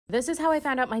This is how I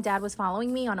found out my dad was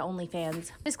following me on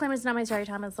OnlyFans. Disclaimer, it's not my story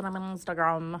time, it's not on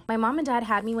Instagram. My mom and dad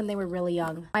had me when they were really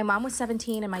young. My mom was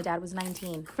 17 and my dad was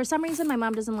 19. For some reason, my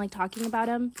mom doesn't like talking about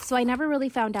him, so I never really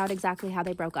found out exactly how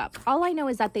they broke up. All I know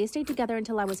is that they stayed together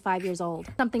until I was 5 years old.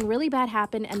 Something really bad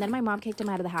happened and then my mom kicked him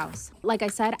out of the house. Like I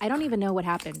said, I don't even know what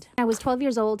happened. When I was 12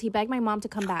 years old, he begged my mom to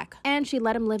come back, and she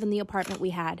let him live in the apartment we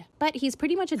had. But he's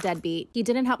pretty much a deadbeat. He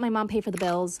didn't help my mom pay for the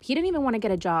bills. He didn't even want to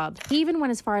get a job. He even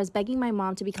went as far as begging my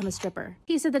mom to become a stripper.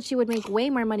 He said that she would make way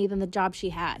more money than the job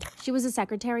she had. She was a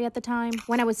secretary at the time.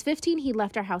 When I was 15, he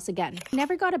left our house again. I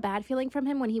never got a bad feeling from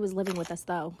him when he was living with us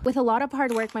though. With a lot of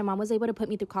hard work, my mom was able to put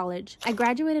me through college. I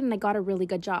graduated and I got a really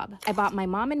good job. I bought my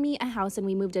mom and me a house and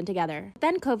we moved in together.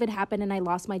 Then COVID happened and I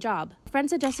lost my job. Friends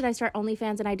suggested I start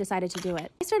OnlyFans and I decided to do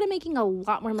it. I started making a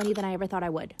lot more money than I ever thought I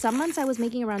would. Some months I was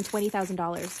making around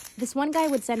 $20,000. This one guy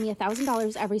would send me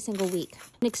 $1,000 every single week.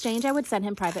 In exchange, I would send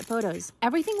him private photos.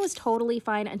 Everything was totally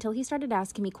fine until he started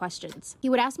asking me questions. He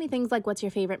would ask me things like, what's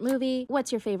your favorite movie?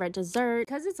 What's your favorite dessert?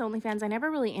 Because it's OnlyFans, I never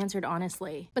really answered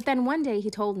honestly. But then one day he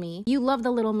told me, you love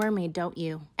The Little Mermaid, don't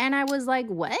you? And I was like,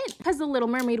 what? Because The Little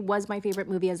Mermaid was my favorite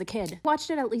movie as a kid. Watched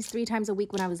it at least 3 times a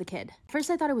week when I was a kid. First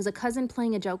I thought it was a cousin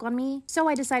playing a joke on me, so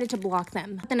I decided to block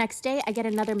them. The next day I get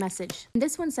another message.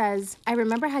 This one says, I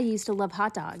remember how you used to love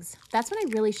hot dogs. That's when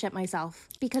I really shit myself.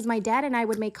 Because my dad and I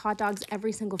would make hot dogs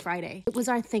every single Friday. It was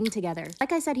our thing together.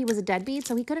 Like I said, he was a deadbeat,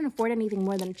 so he couldn't afford anything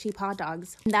more than cheap hot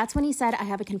dogs. And that's when he said, I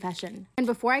have a confession. And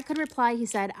before I could reply, he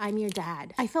said, I'm your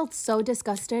dad. I felt so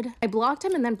disgusted. I blocked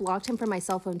him and then blocked him from my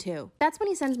cell phone too. That's when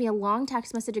he sends me a long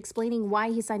text message explaining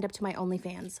why he signed up to my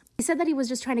OnlyFans. He said that he was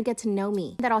just trying to get to know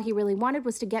me, that all he really wanted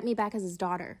was to get me back as his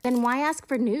daughter. Then why ask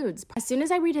for nudes? As soon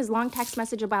as I read his long text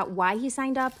message about why he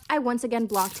signed up, I once again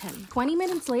blocked him. 20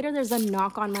 minutes later, there's a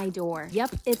knock on my door.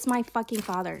 Yep, it's my fucking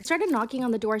father. Started knocking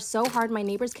on the door so hard my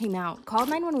neighbors came out, called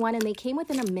 911 and they came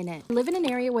within a minute. I live in an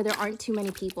area where there aren't too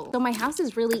many people, so my house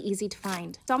is really easy to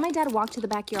find. Saw my dad walk to the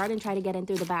backyard and try to get in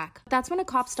through the back. That's when a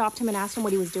cop stopped him and asked him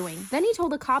what he was doing. Then he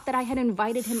told the cop that I had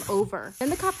invited him over. Then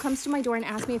the cop comes to my door and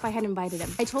asked me if I had invited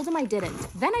him. I told him I didn't.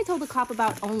 Then I told the cop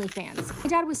about OnlyFans. My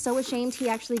dad was so ashamed he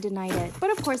actually denied it.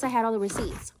 But of course I had all the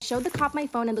receipts. I showed the cop my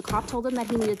phone and the cop told him that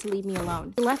he needed to leave me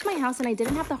alone. He left my house and I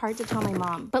didn't have the heart to tell my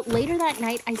mom. But later that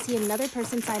night, I see another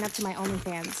person sign up to my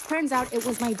OnlyFans. Turns out it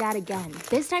was my dad again.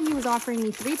 This time he was offering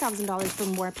me $3,000 for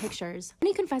more pictures. And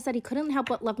he confessed that he couldn't help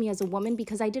but love me as a woman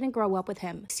because I didn't grow up with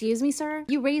him. Excuse me, sir?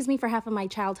 You raised me for half of my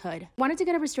childhood. Wanted to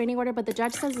get a restraining order, but the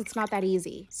judge says it's not that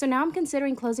easy. So now I'm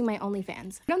considering closing my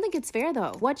OnlyFans. I don't think it's fair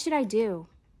though. What should I do?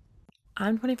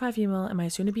 I'm 25 female and my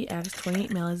soon-to-be ex,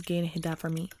 28 male, is gay and hid that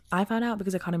from me. I found out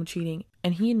because I caught him cheating,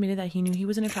 and he admitted that he knew he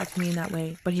wasn't attracted to me in that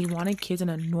way, but he wanted kids in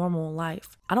a normal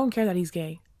life. I don't care that he's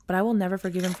gay, but I will never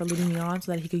forgive him for leading me on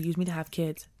so that he could use me to have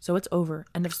kids. So it's over.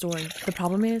 End of story. The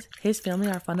problem is, his family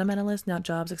are fundamentalists, not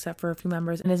jobs, except for a few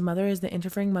members, and his mother is the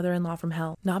interfering mother-in-law from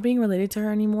hell. Not being related to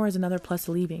her anymore is another plus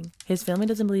to leaving. His family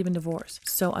doesn't believe in divorce.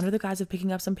 So under the guise of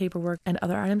picking up some paperwork and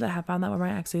other items I have found that were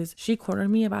my exes, she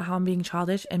cornered me about how I'm being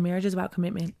childish and marriage is about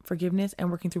commitment, forgiveness, and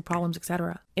working through problems,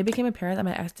 etc. It became apparent that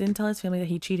my ex didn't tell his family that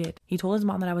he cheated. He told his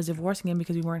mom that I was divorcing him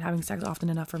because we weren't having sex often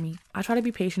enough for me. I tried to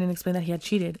be patient and explain that he had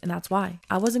cheated, and that's why.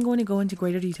 I wasn't going to go into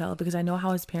greater detail because I know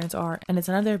how his parents are, and it's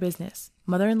none of their business.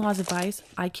 Mother-in-law's advice,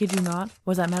 I kid you not,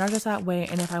 was that men are just that way,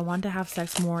 and if I want to have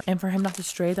sex more and for him not to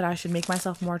stray, that I should make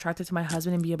myself more attracted to my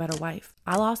husband and be a better wife.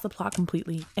 I lost the plot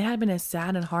completely. It had been a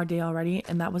sad and hard day already,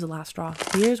 and that was the last straw.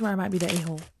 Here's where I might be the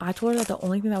a-hole. I told her that the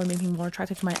only thing that would make me more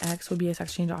attracted to my ex would be a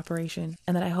sex change operation,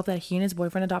 and that I hope that he and his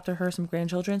boyfriend adopted her some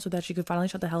grandchildren so that she could finally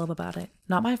shut the hell up about it.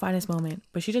 Not my finest moment,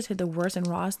 but she just hit the worst and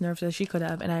rawest nerves that she could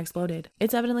have, and I exploded.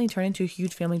 It's evidently turned into a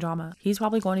huge family drama. He's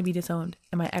probably going to be disowned,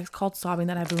 and my ex called sobbing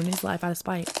that I've ruined his life out of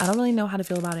spite. I don't really know how to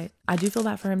feel about it. I do feel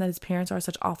bad for him that his parents are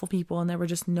such awful people and there were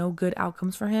just no good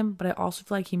outcomes for him, but I also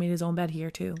feel like he made his own bed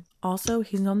here too. Also,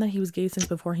 he's known that he was gay since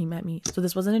before he met me, so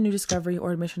this wasn't a new discovery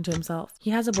or admission to himself. He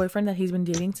has a boyfriend that he's been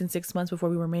dating since 6 months before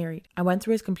we were married. I went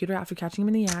through his computer after catching him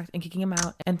in the act and kicking him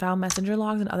out and found messenger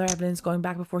logs and other evidence going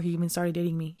back before he even started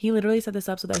dating me. He literally set this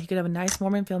up so that he could have a nice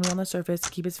Mormon family on the surface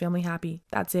to keep his family happy.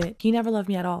 That's it. He never loved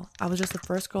me at all. I was just the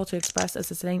first girl to express a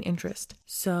sustained interest.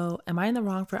 So, am I in the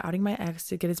wrong for outing my ex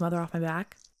to get his mother off my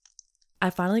back? I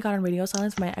finally got on radio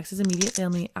silence with my ex's immediate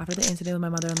family after the incident with my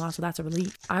mother-in-law, so that's a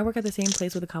relief. I work at the same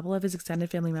place with a couple of his extended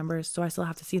family members, so I still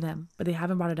have to see them, but they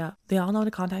haven't brought it up. They all know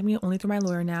to contact me only through my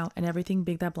lawyer now, and everything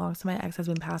big that belongs to my ex has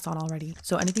been passed on already,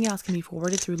 so anything else can be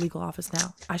forwarded through legal office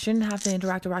now. I shouldn't have to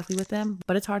interact directly with them,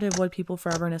 but it's hard to avoid people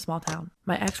forever in a small town.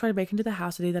 My ex tried to break into the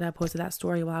house the day that I posted that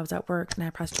story while I was at work, and I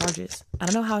pressed charges. I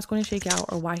don't know how it's going to shake out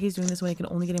or why he's doing this when it can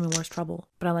only get him in worse trouble,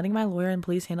 but I'm letting my lawyer and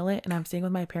police handle it, and I'm staying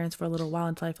with my parents for a little while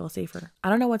until I feel safer. I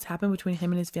don't know what's happened between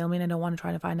him and his family, and I don't want to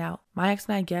try to find out. My ex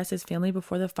and I guess his family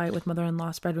before the fight with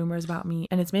mother-in-law spread rumors about me,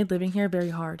 and it's made living here very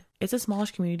hard. It's a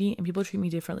smallish community and people treat me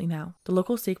differently now. The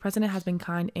local stake president has been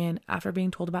kind and, after being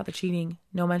told about the cheating,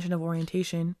 no mention of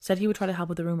orientation, said he would try to help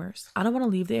with the rumors. I don't want to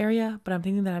leave the area, but I'm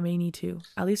thinking that I may need to,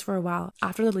 at least for a while,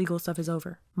 after the legal stuff is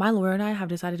over. My lawyer and I have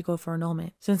decided to go for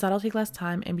annulment, since that'll take less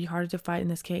time and be harder to fight in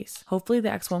this case. Hopefully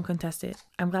the ex won't contest it.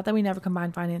 I'm glad that we never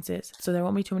combined finances, so there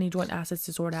won't be too many joint assets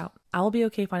to sort out. I will be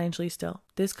okay financially still.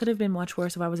 This could have been much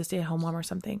worse if I was a stay-at-home mom or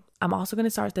something. I'm also going to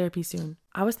start therapy soon.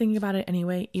 I was thinking about it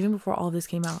anyway, even before all of this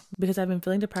came out, because I've been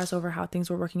feeling depressed over how things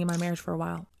were working in my marriage for a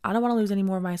while. I don't want to lose any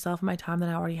more of myself and my time than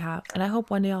I already have, and I hope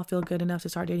one day I'll feel good enough to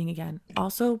start dating again.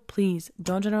 Also, please,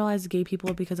 don't generalize gay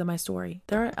people because of my story.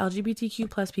 There are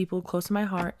LGBTQ+ people close to my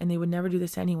heart, and they would never do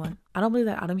this to anyone. I don't believe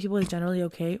that outing people is generally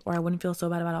okay, or I wouldn't feel so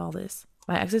bad about all this.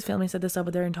 My ex's family set this up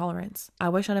with their intolerance. I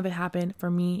wish none of it happened for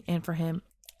me and for him.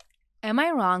 Am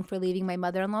I wrong for leaving my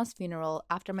mother-in-law's funeral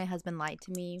after my husband lied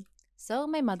to me? So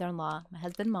my mother-in-law, my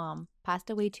husband's mom,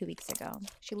 passed away 2 weeks ago.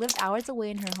 She lived hours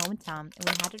away in her hometown, and we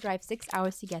had to drive 6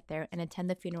 hours to get there and attend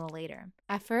the funeral later.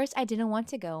 At first, I didn't want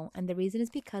to go, and the reason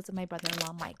is because of my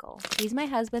brother-in-law, Michael. He's my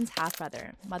husband's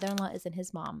half-brother. Mother-in-law isn't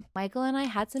his mom. Michael and I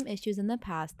had some issues in the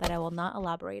past that I will not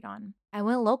elaborate on. I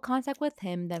went low contact with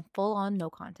him, then full on no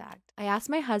contact. I asked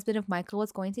my husband if Michael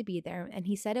was going to be there, and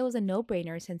he said it was a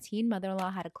no-brainer since he and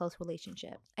mother-in-law had a close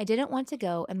relationship. I didn't want to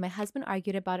go, and my husband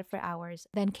argued about it for hours,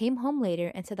 then came home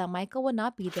later and said that Michael would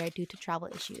not be there due to travel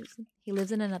issues. He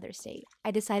lives in another state.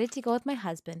 I decided to go with my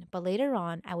husband, but later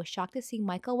on, I was shocked to see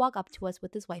Michael walk up to us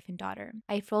with his wife and daughter.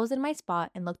 I froze in my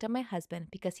spot and looked at my husband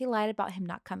because he lied about him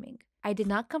not coming. I did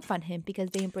not confront him because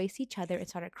they embraced each other and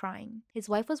started crying. His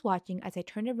wife was watching as I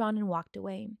turned around and walked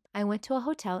away. I went to a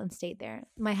hotel and stayed there.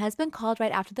 My husband called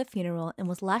right after the funeral and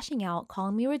was lashing out,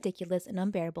 calling me ridiculous and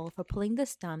unbearable for pulling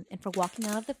this stunt and for walking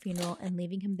out of the funeral and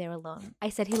leaving him there alone. I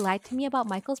said he lied to me about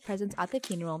Michael's presence at the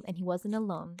funeral and he wasn't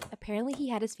alone. Apparently he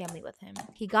had his family with him.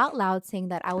 He got loud saying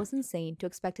that I was insane to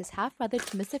expect his half-brother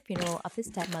to miss the funeral of his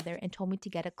stepmother and told me to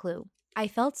get a clue. I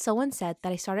felt so unset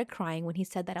that I started crying when he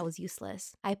said that I was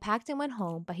useless. I packed and went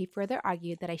home, but he further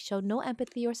argued that I showed no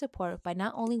empathy or support by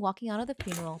not only walking out of the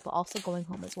funeral, but also going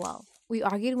home as well. We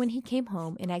argued when he came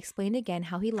home, and I explained again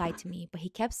how he lied to me, but he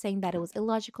kept saying that it was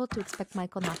illogical to expect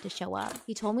Michael not to show up.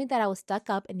 He told me that I was stuck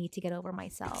up and need to get over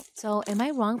myself. So, am I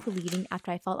wrong for leaving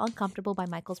after I felt uncomfortable by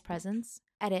Michael's presence?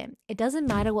 Edit. It doesn't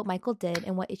matter what Michael did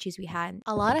and what issues we had.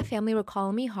 A lot of family were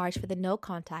calling me harsh for the no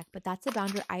contact, but that's the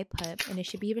boundary I put, and it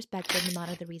should be respected no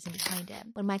matter the reason behind it.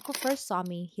 When Michael first saw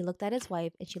me, he looked at his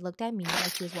wife and she looked at me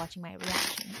like she was watching my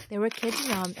reaction. There were kids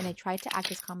around and I tried to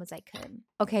act as calm as I could.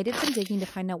 Okay, I did some digging to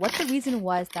find out what the reason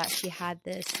was that she had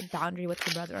this boundary with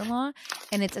her brother-in-law,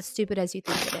 and it's as stupid as you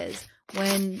think it is.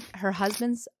 When her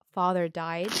husband's father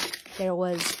died, there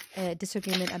was a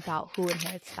disagreement about who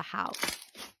inherits the house.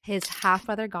 His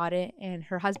half-brother got it, and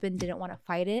her husband didn't want to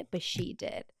fight it, but she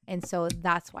did. And so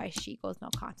that's why she goes no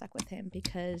contact with him,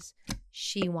 because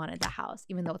she wanted the house,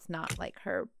 even though it's not like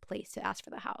her place to ask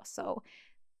for the house. So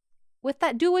with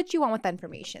that, do what you want with that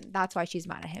information. That's why she's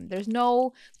mad at him. There's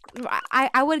no,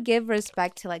 I would give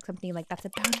respect to like something like that's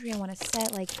a boundary I want to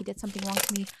set. Like he did something wrong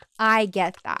to me. I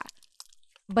get that.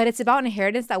 But it's about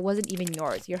inheritance that wasn't even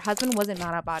yours. Your husband wasn't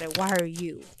mad about it. Why are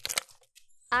you?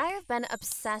 I have been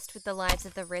obsessed with the lives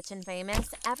of the rich and famous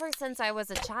ever since I was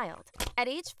a child. At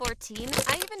age 14,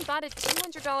 I even bought a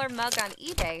 $200 mug on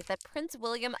eBay that Prince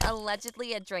William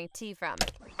allegedly had drank tea from.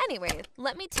 Anyway,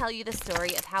 let me tell you the story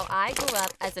of how I grew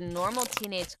up as a normal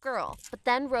teenage girl, but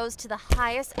then rose to the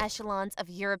highest echelons of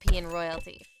European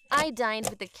royalty. I dined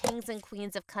with the kings and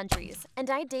queens of countries, and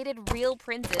I dated real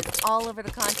princes all over the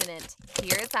continent.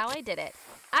 Here's how I did it.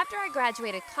 After I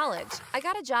graduated college, I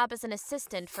got a job as an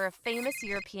assistant for a famous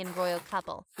European royal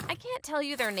couple. I can't tell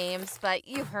you their names, but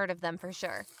you've heard of them for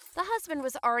sure. The husband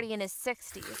was already in his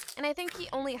 60s, and I think he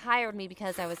only hired me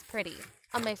because I was pretty.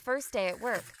 On my first day at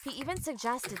work, he even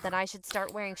suggested that I should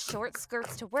start wearing short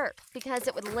skirts to work because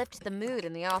it would lift the mood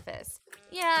in the office.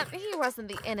 Yeah, he wasn't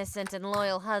the innocent and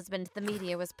loyal husband the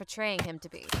media was portraying him to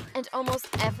be. And almost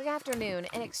every afternoon,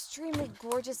 an extremely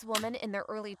gorgeous woman in their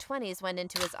early 20s went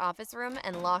into his office room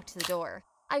and locked the door.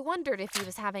 I wondered if he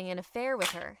was having an affair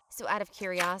with her, so out of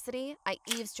curiosity, I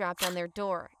eavesdropped on their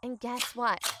door, and guess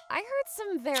what? I heard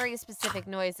some very specific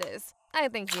noises. I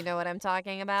think you know what I'm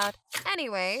talking about.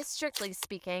 Anyway, strictly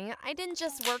speaking, I didn't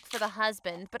just work for the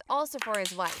husband, but also for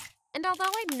his wife. And although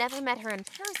I'd never met her in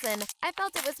person, I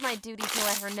felt it was my duty to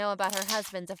let her know about her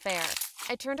husband's affair.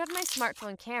 I turned on my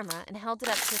smartphone camera and held it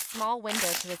up to a small window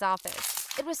to his office.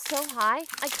 It was so high,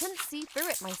 I couldn't see through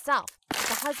it myself.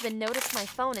 The husband noticed my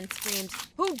phone and screamed,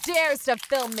 "Who dares to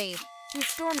film me?" He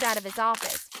stormed out of his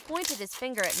office, pointed his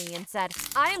finger at me, and said,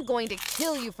 "I am going to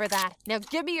kill you for that. Now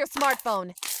give me your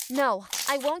smartphone." "No,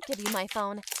 I won't give you my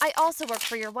phone. I also work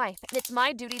for your wife, and it's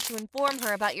my duty to inform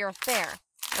her about your affair."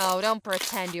 "Oh, don't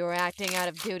pretend you were acting out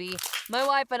of duty. My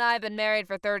wife and I have been married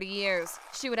for 30 years.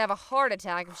 She would have a heart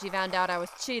attack if she found out I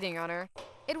was cheating on her."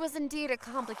 It was indeed a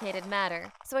complicated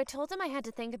matter, so I told him I had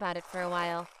to think about it for a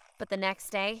while. But the next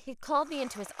day, he called me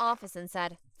into his office and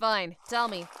said, "Fine, tell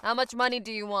me, how much money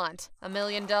do you want? $1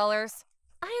 million?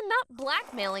 "I am not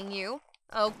blackmailing you."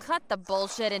 "Oh, cut the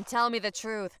bullshit and tell me the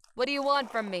truth. What do you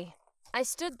want from me?" I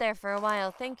stood there for a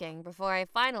while thinking before I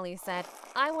finally said,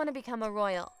 "I want to become a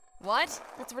royal." "What?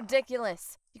 That's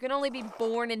ridiculous. You can only be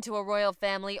born into a royal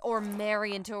family or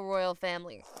marry into a royal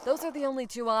family. Those are the only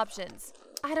two options."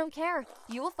 "I don't care.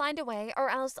 You will find a way, or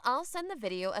else I'll send the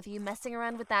video of you messing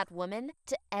around with that woman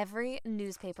to every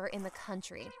newspaper in the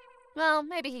country." Well,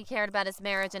 maybe he cared about his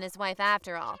marriage and his wife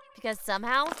after all, because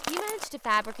somehow he managed to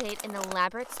fabricate an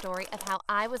elaborate story of how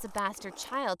I was a bastard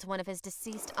child to one of his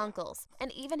deceased uncles,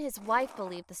 and even his wife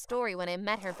believed the story when I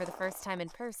met her for the first time in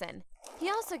person. He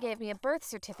also gave me a birth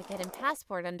certificate and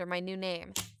passport under my new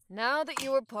name. "Now that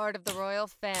you are part of the royal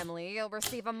family, you'll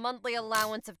receive a monthly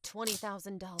allowance of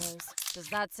 $20,000. Does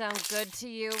that sound good to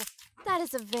you?" "That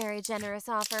is a very generous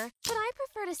offer, but I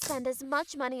prefer to spend as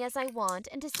much money as I want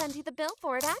and to send you the bill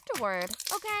for it afterward,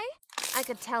 okay?" I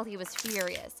could tell he was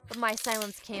furious, but my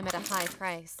silence came at a high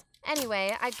price.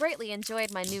 Anyway, I greatly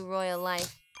enjoyed my new royal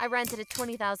life. I rented a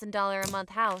 $20,000 a month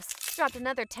house, dropped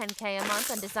another $10K a month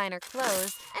on designer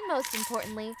clothes, and most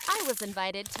importantly, I was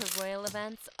invited to royal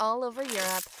events all over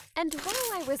Europe. And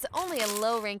while I was only a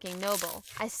low-ranking noble,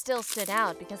 I still stood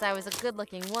out because I was a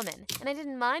good-looking woman, and I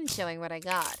didn't mind showing what I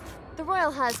got. The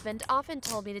royal husband often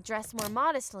told me to dress more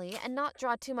modestly and not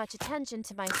draw too much attention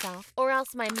to myself, or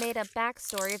else my made-up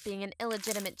backstory of being an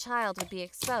illegitimate child would be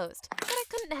exposed. But I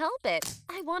couldn't help it.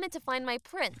 I wanted to find my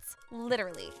prince,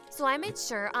 literally. So I made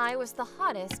sure I was the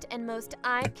hottest and most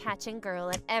eye-catching girl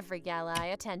at every gala I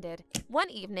attended. One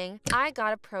evening, I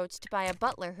got approached by a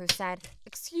butler who said,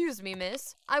 "Excuse me,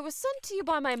 miss. I was sent to you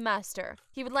by my master.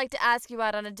 He would like to ask you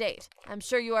out on a date. I'm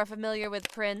sure you are familiar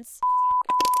with Prince."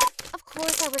 Of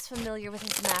course I was familiar with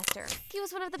his master. He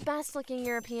was one of the best-looking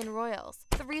European royals.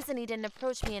 The reason he didn't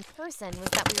approach me in person was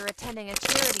that we were attending a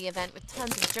charity event with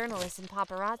tons of journalists and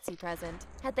paparazzi present.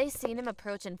 Had they seen him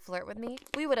approach and flirt with me,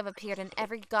 we would have appeared in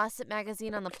every gossip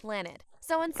magazine on the planet.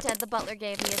 So instead, the butler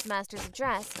gave me his master's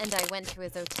address, and I went to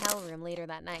his hotel room later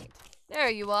that night. "There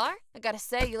you are. I gotta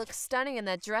say, you look stunning in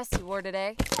that dress you wore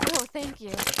today." "Oh, thank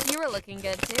you. You were looking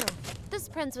good, too." This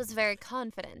prince was very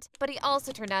confident, but he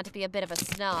also turned out to be a bit of a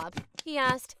snob. He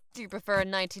asked, "Do you prefer a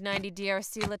 1990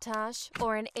 DRC Latage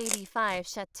or an 85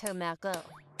 Chateau Margaux?"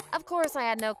 Of course, I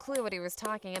had no clue what he was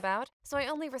talking about, so I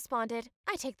only responded,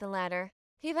 "I take the latter."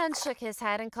 He then shook his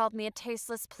head and called me a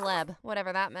tasteless pleb,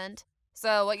 whatever that meant.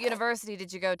 "So, what university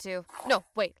did you go to?" "No,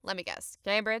 wait, let me guess.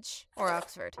 Cambridge or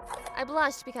Oxford?" I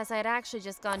blushed because I had actually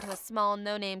just gone to a small,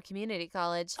 no-name community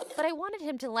college, but I wanted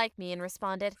him to like me and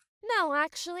responded, "No,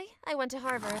 actually, I went to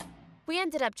Harvard." We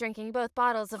ended up drinking both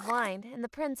bottles of wine, and the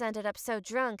prince ended up so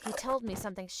drunk he told me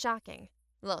something shocking.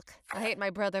 "Look, I hate my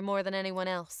brother more than anyone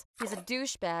else. He's a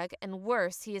douchebag, and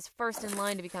worse, he is first in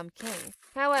line to become king.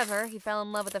 However, he fell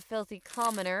in love with a filthy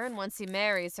commoner, and once he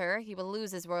marries her, he will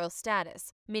lose his royal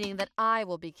status, meaning that I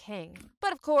will be king.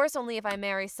 But of course, only if I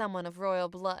marry someone of royal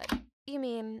blood." "You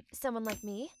mean someone like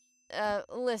me?"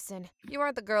 Listen, you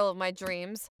aren't the girl of my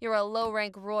dreams. You're a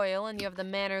low-rank royal and you have the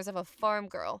manners of a farm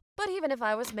girl. But even if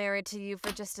I was married to you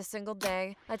for just a single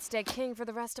day, I'd stay king for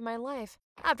the rest of my life.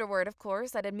 Afterward, of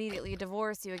course, I'd immediately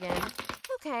divorce you again."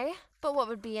 "Okay, but what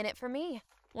would be in it for me?"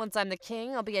 "Once I'm the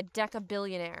king, I'll be a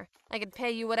deca-billionaire. I can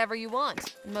pay you whatever you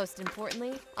want. And most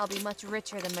importantly, I'll be much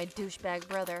richer than my douchebag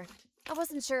brother." I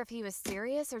wasn't sure if he was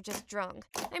serious or just drunk.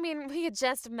 I mean, we had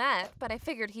just met, but I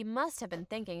figured he must have been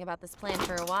thinking about this plan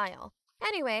for a while.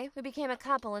 Anyway, we became a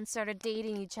couple and started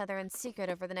dating each other in secret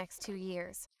over the next 2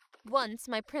 years. Once,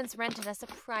 my prince rented us a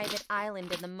private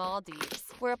island in the Maldives,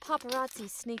 where a paparazzi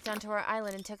sneaked onto our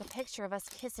island and took a picture of us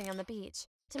kissing on the beach.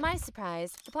 To my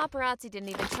surprise, the paparazzi didn't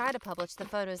even try to publish the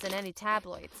photos in any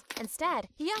tabloids. Instead,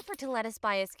 he offered to let us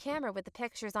buy his camera with the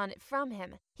pictures on it from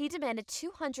him. He demanded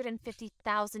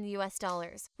 $250,000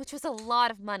 US, which was a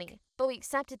lot of money. But we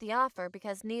accepted the offer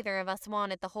because neither of us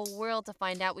wanted the whole world to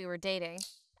find out we were dating.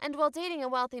 And while dating a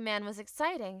wealthy man was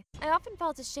exciting, I often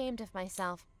felt ashamed of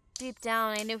myself. Deep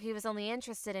down, I knew he was only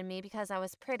interested in me because I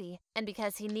was pretty, and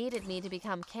because he needed me to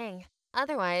become king.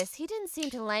 Otherwise, he didn't seem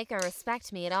to like or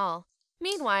respect me at all.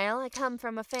 Meanwhile, I come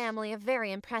from a family of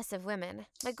very impressive women.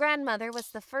 My grandmother was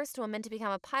the first woman to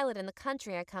become a pilot in the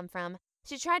country I come from.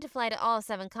 She tried to fly to all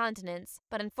 7 continents,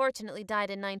 but unfortunately died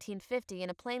in 1950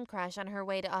 in a plane crash on her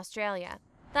way to Australia.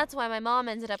 That's why my mom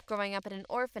ended up growing up in an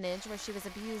orphanage where she was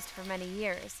abused for many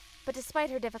years. But despite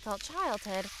her difficult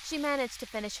childhood, she managed to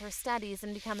finish her studies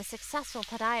and become a successful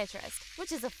podiatrist,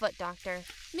 which is a foot doctor.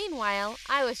 Meanwhile,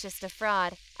 I was just a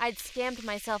fraud. I'd scammed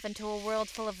myself into a world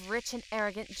full of rich and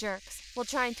arrogant jerks, while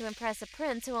trying to impress a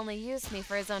prince who only used me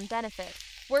for his own benefit.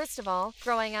 Worst of all,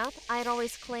 growing up, I had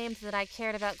always claimed that I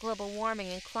cared about global warming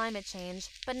and climate change,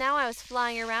 but now I was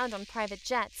flying around on private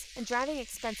jets and driving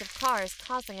expensive cars,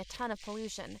 causing a ton of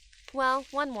pollution. Well,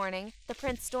 one morning, the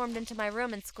prince stormed into my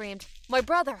room and screamed, "My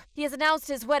brother! He has announced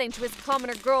his wedding to his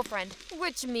commoner girlfriend,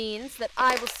 which means that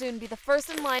I will soon be the first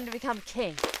in line to become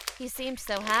king." He seemed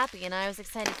so happy, and I was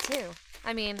excited too.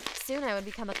 I mean, soon I would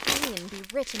become a queen and be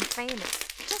rich and famous,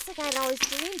 just like I had always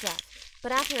dreamed of.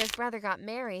 But after his brother got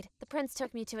married, the prince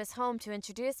took me to his home to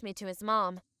introduce me to his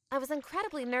mom. I was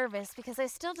incredibly nervous because I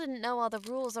still didn't know all the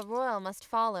rules a royal must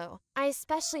follow. I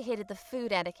especially hated the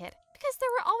food etiquette, because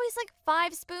there were always like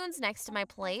 5 spoons next to my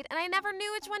plate and I never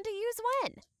knew which one to use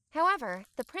when. However,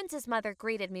 the prince's mother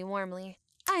greeted me warmly.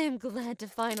 "I am glad to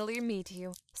finally meet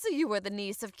you. So you are the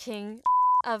niece of King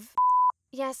of..."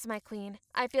 "Yes, my queen.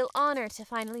 I feel honored to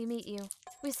finally meet you."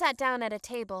 We sat down at a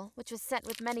table, which was set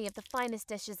with many of the finest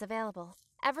dishes available.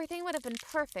 Everything would have been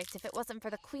perfect if it wasn't for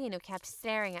the queen who kept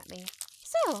staring at me.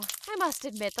 "So, I must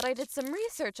admit that I did some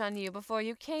research on you before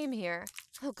you came here."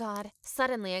 Oh God,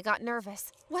 suddenly I got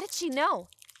nervous. What did she know?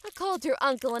 "I called your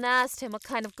uncle and asked him what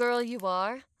kind of girl you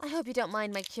are. I hope you don't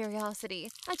mind my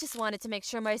curiosity. I just wanted to make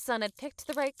sure my son had picked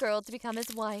the right girl to become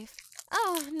his wife."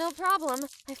 "Oh, no problem.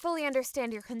 I fully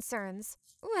understand your concerns."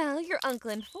 "Well, your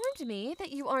uncle informed me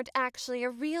that you aren't actually a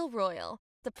real royal."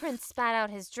 The prince spat out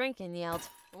his drink and yelled,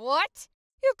 "What?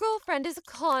 Your girlfriend is a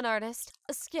con artist,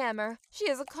 a scammer. She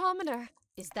is a commoner."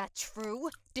 "Is that true?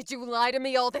 Did you lie to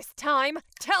me all this time?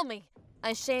 Tell me!"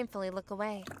 I shamefully look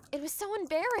away. It was so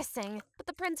embarrassing, but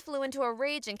the prince flew into a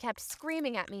rage and kept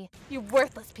screaming at me. "You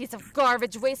worthless piece of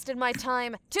garbage wasted my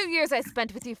time. 2 years I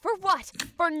spent with you for what?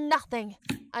 For nothing."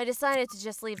 I decided to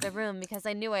just leave the room because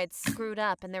I knew I had screwed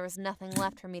up and there was nothing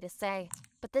left for me to say.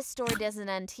 But this story doesn't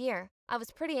end here. I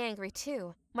was pretty angry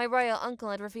too. My royal uncle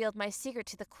had revealed my secret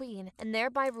to the queen and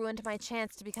thereby ruined my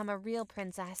chance to become a real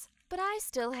princess. But I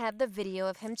still had the video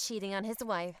of him cheating on his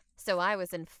wife, so I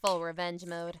was in full revenge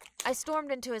mode. I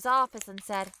stormed into his office and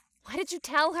said, "Why did you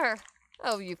tell her?"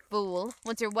 "Oh, you fool.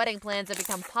 Once your wedding plans had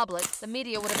become public, the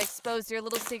media would have exposed your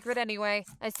little secret anyway.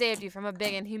 I saved you from a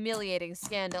big and humiliating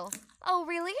scandal." "Oh,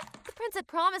 really? The prince had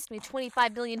promised me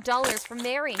 $25 million for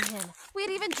marrying him. We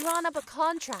had even drawn up a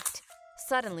contract."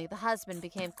 Suddenly, the husband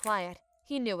became quiet.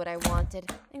 He knew what I wanted.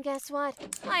 And guess what?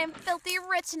 I am filthy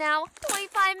rich now.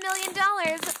 $25 million.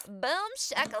 Boom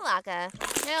shakalaka.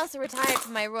 I also retired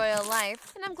from my royal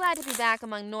life, and I'm glad to be back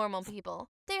among normal people.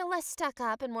 They are less stuck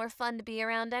up and more fun to be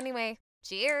around anyway.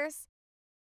 Cheers.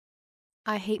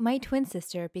 I hate my twin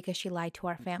sister because she lied to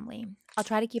our family. I'll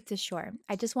try to keep this short.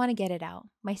 I just want to get it out.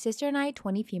 My sister and I,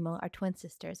 20 female, are twin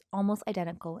sisters, almost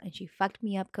identical, and she fucked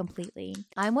me up completely.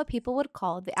 I'm what people would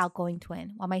call the outgoing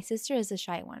twin, while my sister is the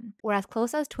shy one. We're as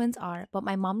close as twins are, but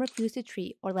my mom refused to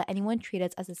treat or let anyone treat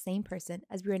us as the same person,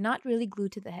 as we are not really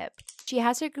glued to the hip. She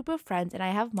has her group of friends and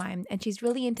I have mine, and she's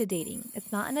really into dating.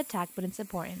 It's not an attack, but it's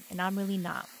important, and I'm really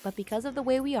not. But because of the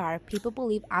way we are, people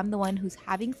believe I'm the one who's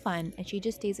having fun and she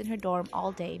just stays in her dorm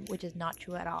all day, which is not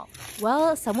true at all.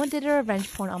 Well, someone did a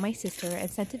revenge porn on my sister and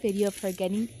sent a video of her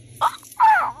getting...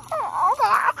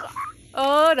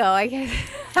 Oh no, I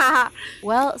can't.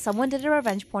 Well, someone did a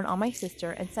revenge porn on my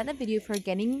sister and sent a video of her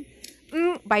getting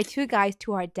by 2 guys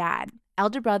to our dad,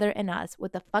 elder brother, and us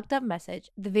with a fucked up message.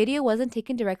 The video wasn't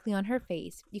taken directly on her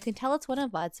face. You can tell it's one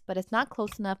of us, but it's not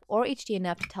close enough or HD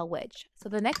enough to tell which. So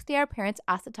the next day our parents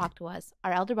asked to talk to us.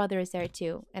 Our elder brother is there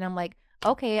too, and I'm like,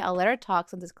 okay, I'll let her talk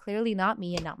since it's clearly not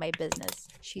me and not my business.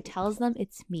 She tells them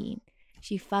it's me.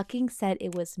 She fucking said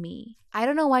it was me. I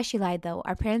don't know why she lied though.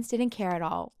 Our parents didn't care at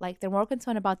all. Like, they're more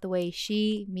concerned about the way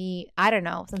me, I don't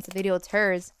know, since the video is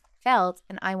hers. felt,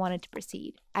 and I wanted to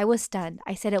proceed. I was stunned.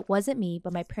 I said it wasn't me,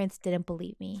 but my parents didn't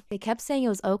believe me. They kept saying it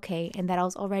was okay and that I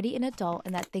was already an adult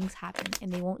and that things happen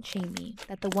and they won't shame me,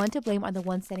 that the one to blame are the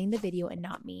ones sending the video and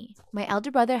not me. My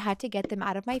elder brother had to get them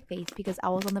out of my face because I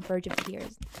was on the verge of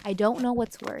tears. I don't know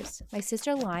what's worse, my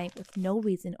sister lying with no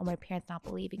reason or my parents not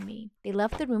believing me. They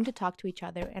left the room to talk to each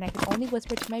other and I could only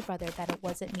whisper to my brother that it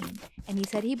wasn't me. And he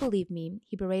said he believed me.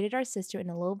 He berated our sister in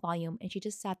a low volume and she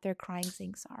just sat there crying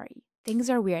saying sorry.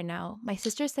 Things are weird now. My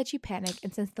sister said she panicked,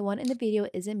 and since the one in the video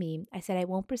isn't me, I said I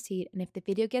won't proceed, and if the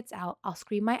video gets out, I'll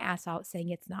scream my ass out saying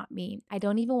it's not me. I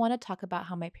don't even want to talk about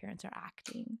how my parents are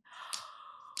acting.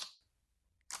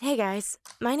 Hey guys,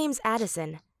 my name's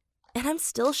Addison, and I'm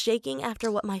still shaking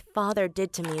after what my father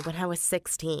did to me when I was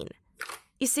 16.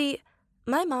 You see,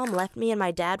 my mom left me and my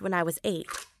dad when I was 8.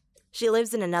 She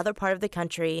lives in another part of the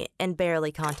country and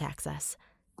barely contacts us.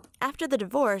 After the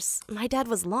divorce, my dad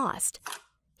was lost.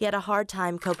 He had a hard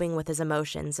time coping with his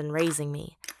emotions and raising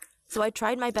me, so I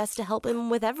tried my best to help him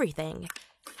with everything.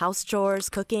 House chores,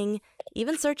 cooking,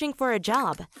 even searching for a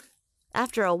job.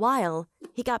 After a while,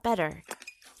 he got better.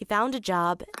 He found a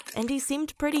job, and he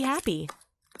seemed pretty happy.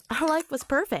 Our life was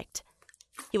perfect.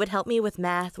 He would help me with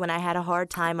math when I had a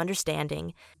hard time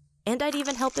understanding, and I'd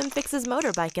even help him fix his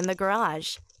motorbike in the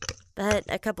garage. But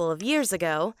a couple of years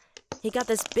ago, he got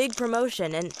this big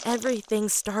promotion, and everything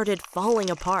started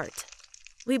falling apart.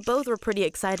 We both were pretty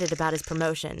excited about his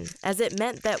promotion, as it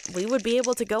meant that we would be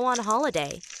able to go on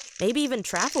holiday, maybe even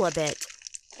travel a bit.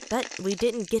 But we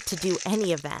didn't get to do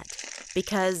any of that,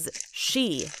 because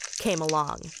she came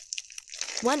along.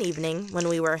 One evening, when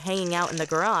we were hanging out in the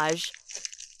garage,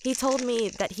 he told me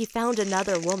that he found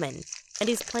another woman, and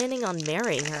he's planning on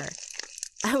marrying her.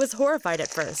 I was horrified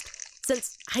at first,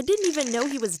 since I didn't even know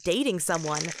he was dating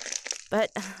someone,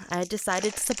 but I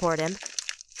decided to support him.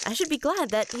 I should be glad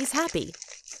that he's happy.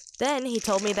 Then he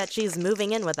told me that she's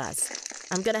moving in with us.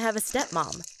 I'm gonna have a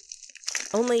stepmom.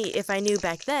 Only if I knew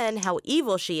back then how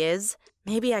evil she is,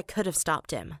 maybe I could have stopped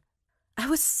him. I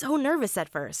was so nervous at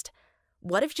first.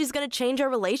 What if she's gonna change our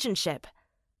relationship?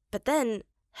 But then,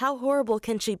 how horrible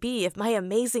can she be if my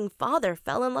amazing father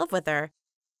fell in love with her?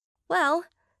 Well,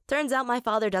 turns out my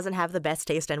father doesn't have the best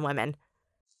taste in women.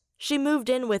 She moved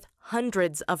in with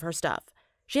hundreds of her stuff.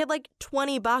 She had like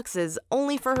 20 boxes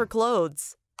only for her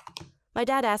clothes. My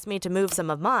dad asked me to move some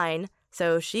of mine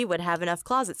so she would have enough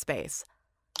closet space.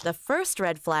 The first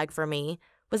red flag for me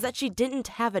was that she didn't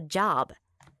have a job.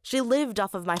 She lived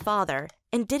off of my father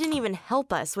and didn't even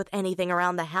help us with anything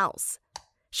around the house.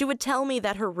 She would tell me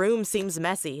that her room seems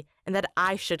messy and that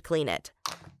I should clean it.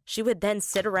 She would then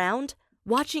sit around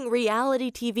watching reality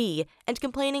TV and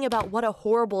complaining about what a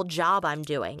horrible job I'm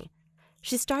doing.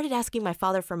 She started asking my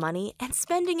father for money and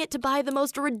spending it to buy the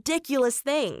most ridiculous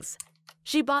things.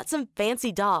 She bought some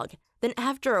fancy dog, then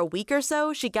after a week or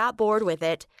so, she got bored with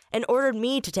it and ordered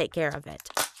me to take care of it.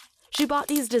 She bought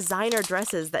these designer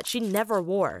dresses that she never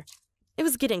wore. It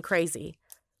was getting crazy.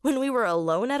 When we were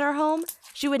alone at our home,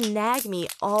 she would nag me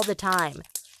all the time,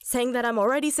 saying that I'm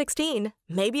already 16.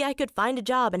 Maybe I could find a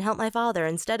job and help my father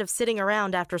instead of sitting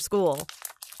around after school.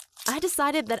 I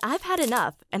decided that I've had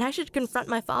enough and I should confront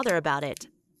my father about it.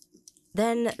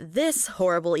 Then this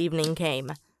horrible evening came.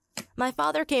 My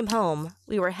father came home,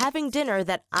 we were having dinner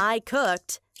that I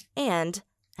cooked, and,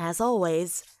 as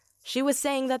always, she was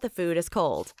saying that the food is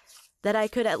cold, that I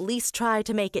could at least try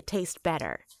to make it taste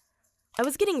better. I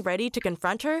was getting ready to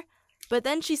confront her, but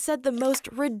then she said the most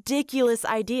ridiculous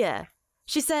idea.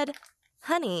 She said,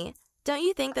 "Honey, don't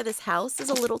you think that this house is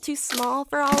a little too small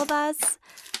for all of us?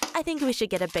 I think we should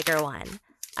get a bigger one.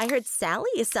 I heard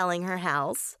Sally is selling her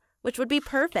house, which would be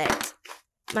perfect."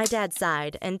 My dad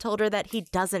sighed and told her that he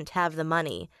doesn't have the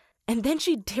money, and then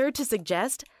she dared to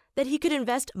suggest that he could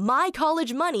invest my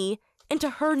college money into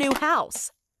her new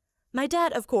house. My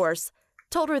dad, of course,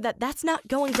 told her that that's not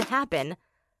going to happen,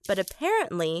 but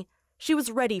apparently she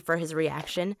was ready for his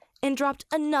reaction and dropped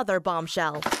another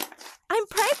bombshell. "I'm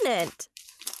pregnant!"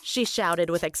 she shouted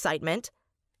with excitement.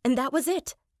 And that was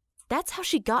it. That's how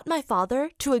she got my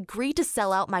father to agree to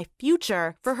sell out my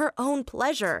future for her own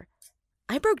pleasure.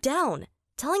 I broke down,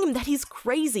 telling him that he's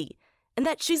crazy and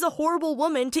that she's a horrible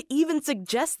woman to even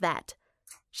suggest that.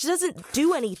 She doesn't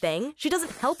do anything. She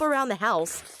doesn't help around the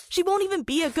house. She won't even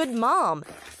be a good mom.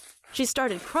 She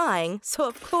started crying, so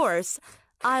of course,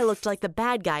 I looked like the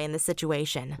bad guy in the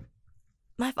situation.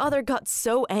 My father got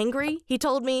so angry, he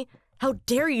told me, "How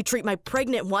dare you treat my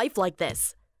pregnant wife like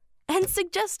this?" and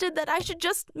suggested that I should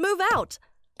just move out.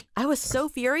 I was so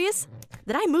furious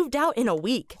that I moved out in a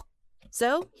week.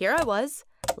 So here I was,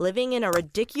 living in a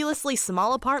ridiculously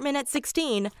small apartment at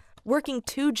 16, working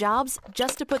 2 jobs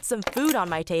just to put some food on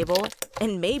my table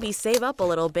and maybe save up a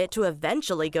little bit to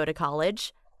eventually go to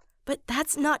college. But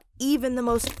that's not even the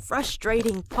most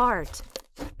frustrating part.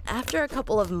 After a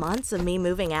couple of months of me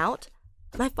moving out,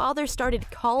 my father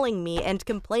started calling me and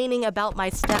complaining about my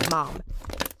stepmom.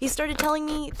 He started telling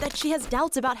me that she has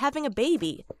doubts about having a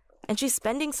baby, and she's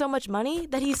spending so much money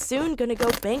that he's soon gonna go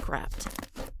bankrupt.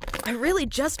 I really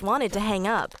just wanted to hang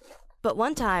up, but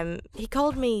one time he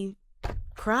called me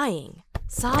crying,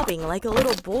 sobbing like a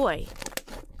little boy.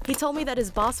 He told me that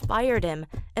his boss fired him,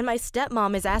 and my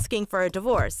stepmom is asking for a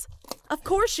divorce. Of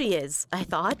course she is, I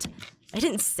thought. I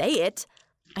didn't say it.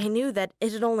 I knew that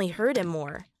it'd only hurt him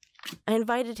more. I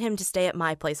invited him to stay at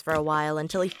my place for a while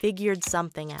until he figured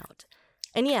something out.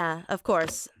 And yeah, of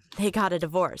course, they got a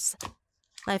divorce.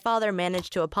 My father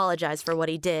managed to apologize for what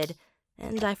he did,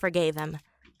 and I forgave him.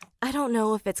 I don't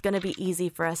know if it's going to be easy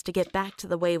for us to get back to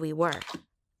the way we were,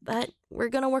 but we're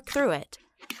going to work through it.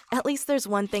 At least there's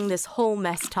one thing this whole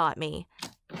mess taught me.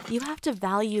 You have to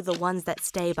value the ones that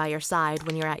stay by your side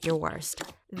when you're at your worst.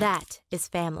 That is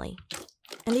family.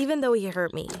 And even though he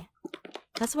hurt me,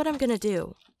 that's what I'm going to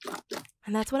do.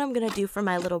 And that's what I'm going to do for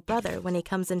my little brother when he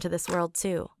comes into this world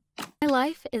too. My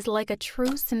life is like a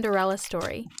true Cinderella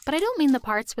story, but I don't mean the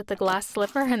parts with the glass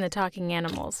slipper and the talking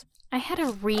animals. I had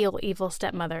a real evil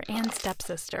stepmother and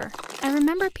stepsister. I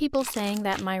remember people saying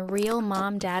that my real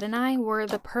mom, dad, and I were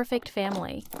the perfect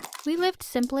family. We lived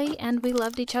simply and we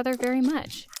loved each other very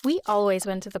much. We always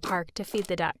went to the park to feed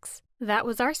the ducks. That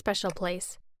was our special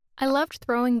place. I loved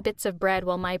throwing bits of bread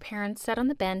while my parents sat on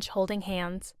the bench holding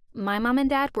hands. My mom and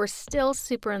dad were still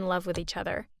super in love with each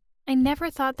other. I never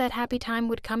thought that happy time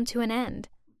would come to an end.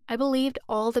 I believed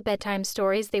all the bedtime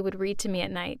stories they would read to me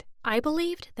at night. I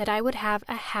believed that I would have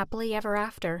a happily ever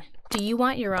after. Do you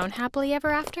want your own happily ever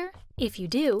after? If you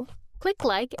do, click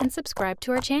like and subscribe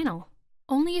to our channel.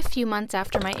 Only a few months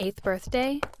after my 8th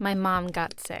birthday, my mom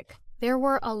got sick. There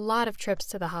were a lot of trips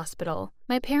to the hospital.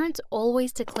 My parents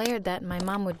always declared that my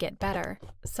mom would get better,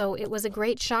 so it was a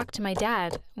great shock to my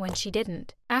dad when she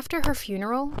didn't. After her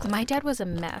funeral, my dad was a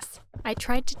mess. I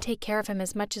tried to take care of him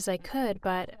as much as I could,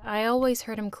 but I always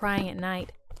heard him crying at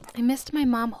night. I missed my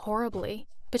mom horribly,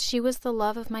 but she was the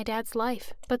love of my dad's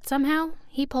life. But somehow,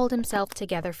 he pulled himself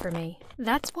together for me.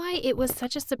 That's why it was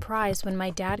such a surprise when my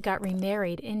dad got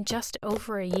remarried in just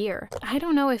over a year. I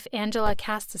don't know if Angela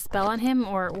cast a spell on him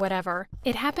or whatever.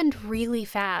 It happened really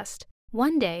fast.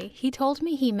 One day, he told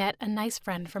me he met a nice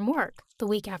friend from work. The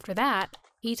week after that,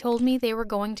 he told me they were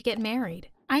going to get married.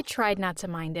 I tried not to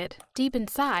mind it. Deep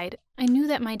inside, I knew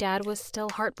that my dad was still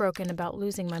heartbroken about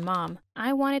losing my mom.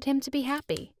 I wanted him to be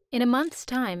happy. In a month's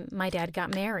time, my dad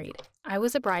got married. I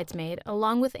was a bridesmaid,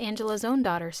 along with Angela's own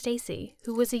daughter, Stacy,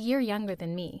 who was a year younger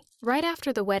than me. Right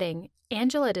after the wedding,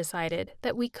 Angela decided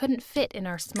that we couldn't fit in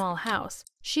our small house.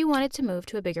 She wanted to move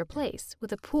to a bigger place,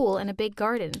 with a pool and a big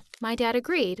garden. My dad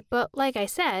agreed, but like I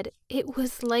said, it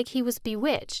was like he was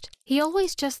bewitched. He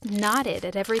always just nodded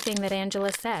at everything that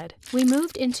Angela said. We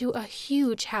moved into a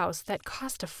huge house that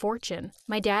cost a fortune.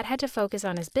 My dad had to focus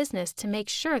on his business to make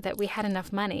sure that we had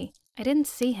enough money. I didn't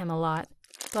see him a lot,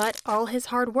 but all his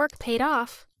hard work paid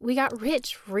off. We got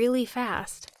rich really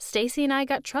fast. Stacy and I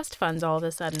got trust funds all of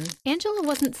a sudden. Angela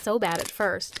wasn't so bad at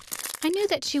first. I knew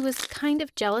that she was kind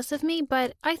of jealous of me,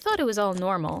 but I thought it was all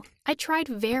normal. I tried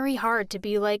very hard to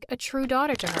be like a true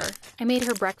daughter to her. I made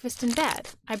her breakfast in bed.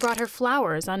 I brought her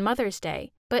flowers on Mother's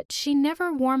Day, but she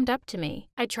never warmed up to me.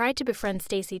 I tried to befriend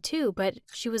Stacy too, but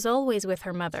she was always with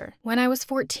her mother. When I was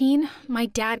 14, my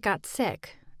dad got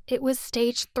sick. It was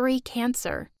stage 3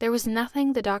 cancer. There was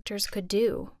nothing the doctors could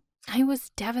do. I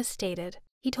was devastated.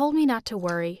 He told me not to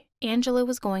worry. Angela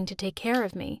was going to take care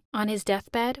of me. On his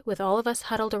deathbed, with all of us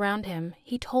huddled around him,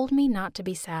 he told me not to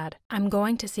be sad. "I'm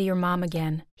going to see your mom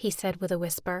again," he said with a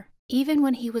whisper. Even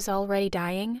when he was already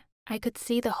dying, I could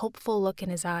see the hopeful look in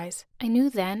his eyes. I knew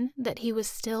then that he was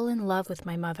still in love with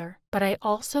my mother. But I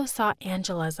also saw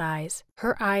Angela's eyes.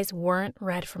 Her eyes weren't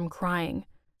red from crying.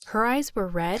 Her eyes were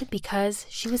red because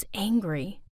she was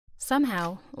angry.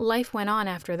 Somehow, life went on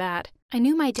after that. I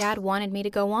knew my dad wanted me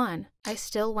to go on. I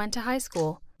still went to high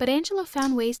school. But Angela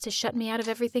found ways to shut me out of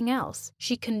everything else.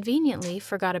 She conveniently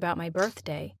forgot about my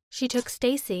birthday. She took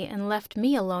Stacy and left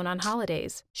me alone on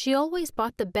holidays. She always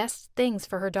bought the best things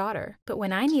for her daughter. But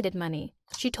when I needed money,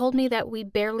 she told me that we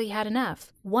barely had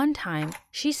enough. One time,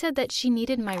 she said that she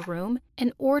needed my room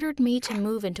and ordered me to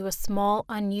move into a small,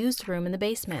 unused room in the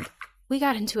basement. We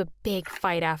got into a big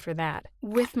fight after that.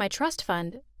 With my trust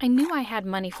fund, I knew I had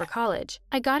money for college.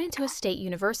 I got into a state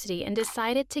university and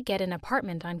decided to get an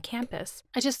apartment on campus.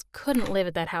 I just couldn't live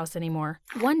at that house anymore.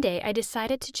 One day, I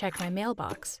decided to check my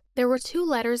mailbox. There were 2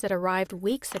 letters that arrived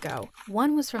weeks ago.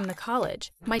 One was from the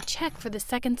college. My check for the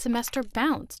second semester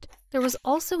bounced. There was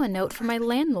also a note from my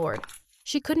landlord.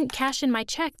 She couldn't cash in my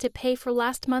check to pay for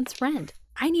last month's rent.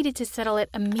 I needed to settle it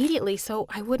immediately so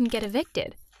I wouldn't get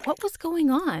evicted. What was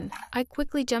going on? I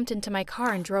quickly jumped into my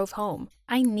car and drove home.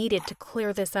 I needed to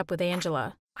clear this up with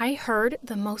Angela. I heard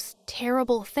the most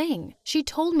terrible thing. She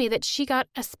told me that she got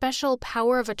a special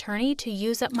power of attorney to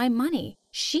use up my money.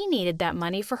 She needed that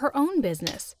money for her own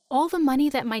business. All the money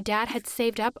that my dad had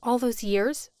saved up all those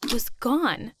years was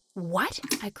gone. What?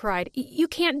 I cried. You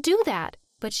can't do that.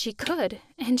 But she could,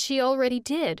 and she already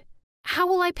did. How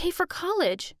will I pay for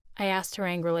college? I asked her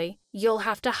angrily. You'll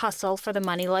have to hustle for the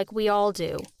money like we all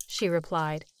do, she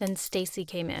replied. Then Stacy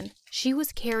came in. She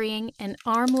was carrying an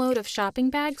armload of shopping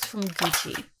bags from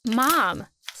Gucci. Mom,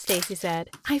 Stacy said,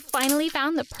 I finally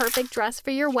found the perfect dress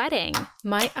for your wedding.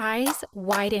 My eyes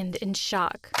widened in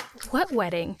shock. What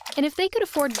wedding? And if they could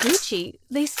afford Gucci,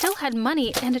 they still had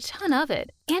money and a ton of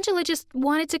it. Angela just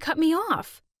wanted to cut me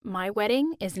off. My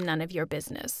wedding is none of your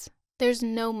business. There's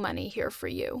no money here for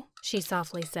you, she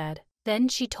softly said. Then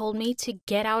she told me to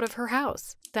get out of her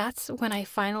house. That's when I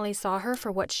finally saw her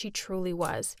for what she truly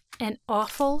was. An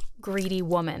awful, greedy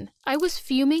woman. I was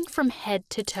fuming from head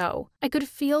to toe. I could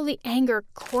feel the anger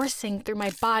coursing through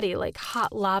my body like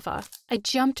hot lava. I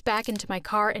jumped back into my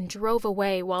car and drove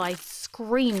away while I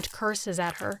screamed curses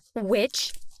at her.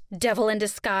 Witch! Devil in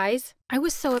disguise! I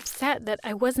was so upset that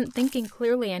I wasn't thinking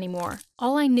clearly anymore.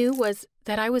 All I knew was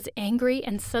that I was angry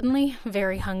and suddenly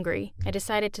very hungry. I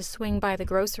decided to swing by the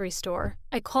grocery store.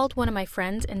 I called one of my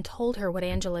friends and told her what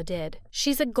Angela did.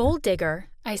 She's a gold digger,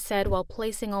 I said while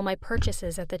placing all my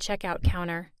purchases at the checkout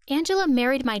counter. Angela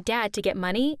married my dad to get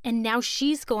money, and now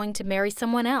she's going to marry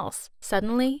someone else.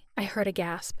 Suddenly, I heard a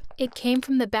gasp. It came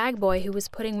from the bag boy who was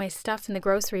putting my stuff in the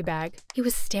grocery bag. He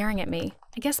was staring at me.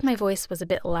 I guess my voice was a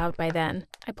bit loud by then.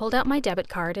 I pulled out my debit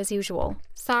card as usual.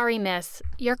 Sorry, miss.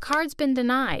 Your card's been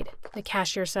denied, the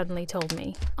cashier suddenly told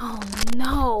me. Oh,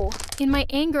 no. In my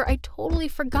anger, I totally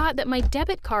forgot that my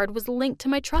debit card was linked to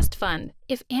my trust fund.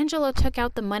 If Angela took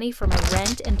out the money for my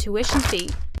rent and tuition fee,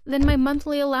 then my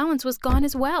monthly allowance was gone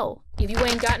as well. If you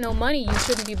ain't got no money, you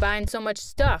shouldn't be buying so much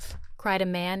stuff, cried a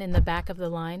man in the back of the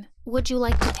line. Would you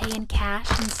like to pay in cash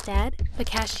instead? The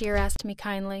cashier asked me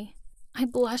kindly. I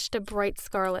blushed a bright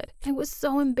scarlet. I was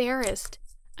so embarrassed.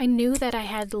 I knew that I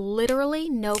had literally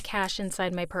no cash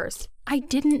inside my purse. I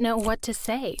didn't know what to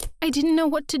say. I didn't know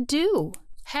what to do.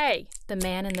 Hey, the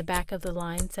man in the back of the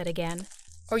line said again.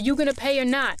 Are you gonna pay or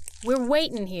not? We're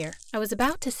waiting here. I was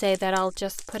about to say that I'll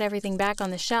just put everything back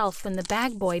on the shelf when the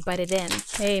bag boy butted in.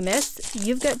 Hey, miss,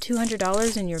 you've got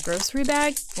 $200 in your grocery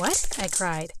bag? What? I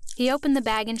cried. He opened the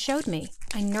bag and showed me.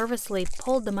 I nervously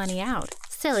pulled the money out.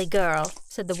 Silly girl,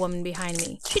 said the woman behind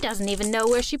me. She doesn't even know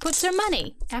where she puts her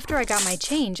money. After I got my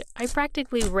change, I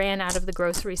practically ran out of the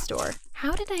grocery store.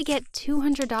 How did I get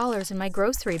 $200 in my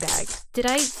grocery bag? Did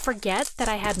I forget that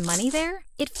I had money there?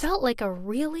 It felt like a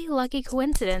really lucky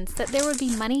coincidence that there would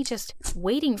be money just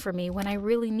waiting for me when I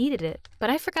really needed it. But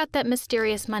I forgot that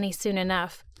mysterious money soon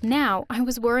enough. Now, I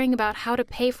was worrying about how to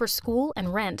pay for school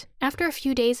and rent. After a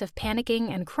few days of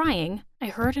panicking and crying, I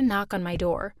heard a knock on my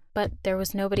door, but there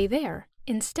was nobody there.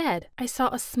 Instead, I saw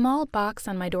a small box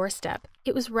on my doorstep.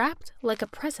 It was wrapped like a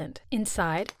present.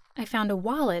 Inside, I found a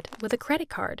wallet with a credit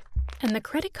card, and the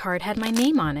credit card had my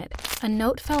name on it. A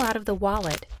note fell out of the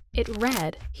wallet. It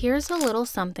read, "Here's a little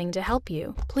something to help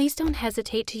you. Please don't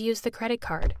hesitate to use the credit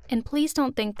card, and please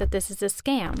don't think that this is a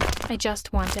scam. I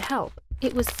just want to help."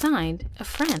 It was signed, a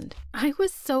friend. I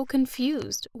was so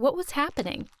confused. What was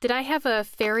happening? Did I have a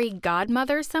fairy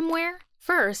godmother somewhere?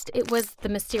 First, it was the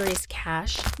mysterious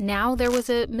cash. Now there was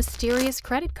a mysterious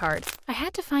credit card. I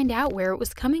had to find out where it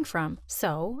was coming from.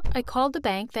 So I called the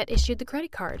bank that issued the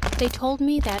credit card. They told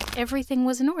me that everything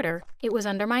was in order. It was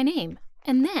under my name.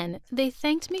 And then they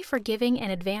thanked me for giving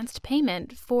an advanced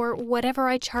payment for whatever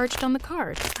I charged on the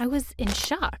card. I was in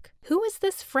shock. Who is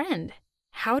this friend?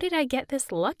 How did I get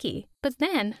this lucky? But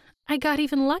then I got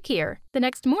even luckier. The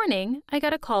next morning, I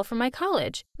got a call from my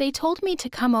college. They told me to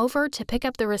come over to pick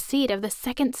up the receipt of the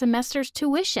second semester's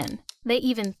tuition. They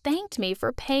even thanked me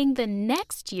for paying the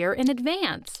next year in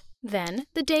advance. Then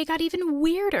the day got even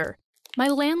weirder. My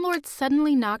landlord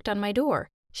suddenly knocked on my door.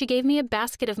 She gave me a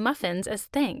basket of muffins as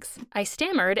thanks. I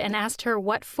stammered and asked her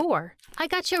what for. "I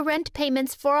got your rent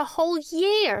payments for a whole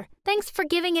year. Thanks for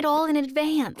giving it all in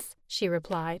advance," she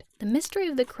replied. The mystery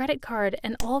of the credit card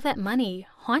and all that money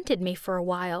haunted me for a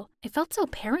while. I felt so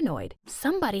paranoid.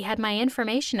 Somebody had my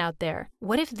information out there.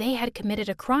 What if they had committed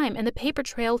a crime and the paper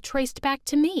trail traced back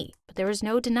to me? But there was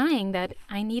no denying that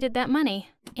I needed that money.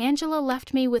 Angela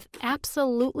left me with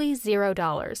absolutely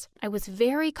 $0. I was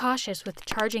very cautious with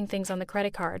charging things on the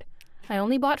credit card. I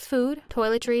only bought food,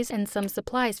 toiletries, and some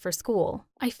supplies for school.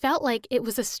 I felt like it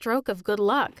was a stroke of good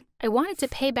luck. I wanted to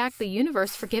pay back the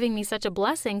universe for giving me such a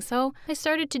blessing, so I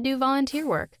started to do volunteer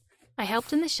work. I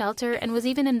helped in the shelter and was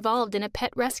even involved in a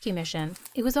pet rescue mission.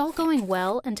 It was all going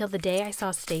well until the day I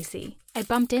saw Stacy. I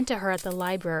bumped into her at the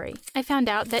library. I found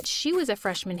out that she was a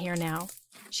freshman here now.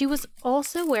 She was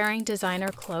also wearing designer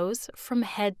clothes from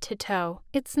head to toe.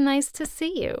 "It's nice to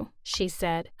see you," she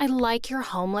said. "I like your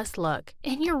homeless look.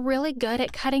 And you're really good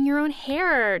at cutting your own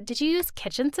hair. Did you use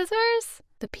kitchen scissors?"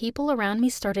 The people around me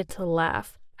started to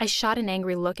laugh. I shot an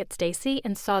angry look at Stacy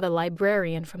and saw the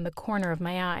librarian from the corner of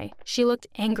my eye. She looked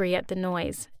angry at the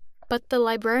noise. But the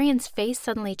librarian's face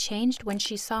suddenly changed when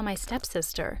she saw my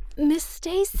stepsister. "Miss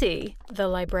Stacy," the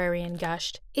librarian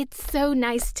gushed, "it's so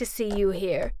nice to see you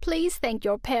here. Please thank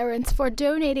your parents for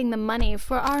donating the money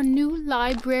for our new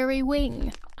library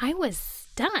wing." I was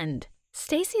stunned.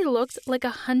 Stacy looked like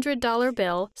a $100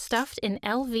 bill stuffed in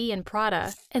LV and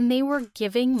Prada, and they were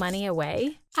giving money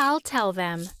away? "I'll tell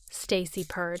them," Stacy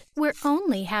purred. "We're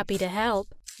only happy to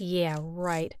help." Yeah,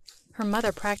 right. Her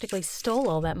mother practically stole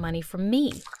all that money from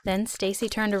me. Then Stacy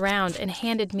turned around and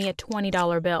handed me a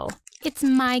 $20 bill. "It's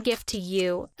my gift to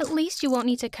you. At least you won't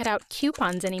need to cut out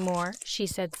coupons anymore," she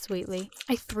said sweetly.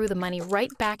 I threw the money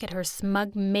right back at her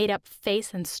smug, made-up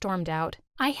face and stormed out.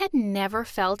 I had never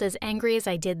felt as angry as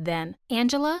I did then.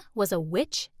 Angela was a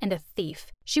witch and a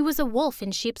thief. She was a wolf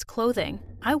in sheep's clothing.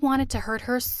 I wanted to hurt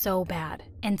her so bad.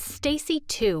 And Stacy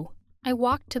too. I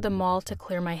walked to the mall to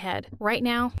clear my head. Right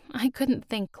now, I couldn't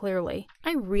think clearly.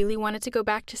 I really wanted to go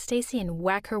back to Stacy and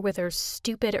whack her with her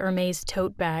stupid Hermes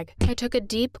tote bag. I took a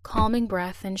deep, calming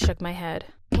breath and shook my head.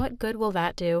 What good will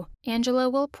that do? Angela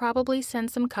will probably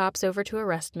send some cops over to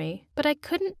arrest me, but I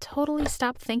couldn't totally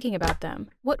stop thinking about them.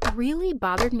 What really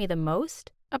bothered me the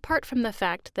most, apart from the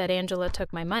fact that Angela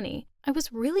took my money, I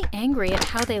was really angry at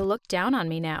how they looked down on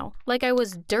me now, like I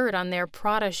was dirt on their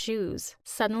Prada shoes.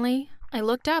 Suddenly, I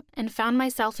looked up and found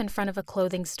myself in front of a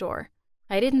clothing store.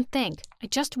 I didn't think. I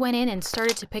just went in and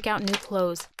started to pick out new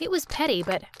clothes. It was petty,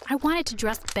 but I wanted to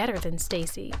dress better than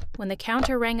Stacy. When the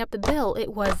counter rang up the bill,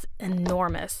 it was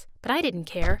enormous. But I didn't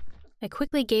care. I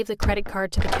quickly gave the credit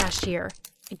card to the cashier.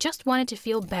 I just wanted to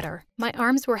feel better. My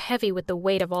arms were heavy with the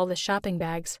weight of all the shopping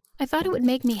bags. I thought it would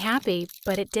make me happy,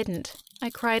 but it didn't. I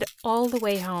cried all the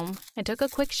way home. I took a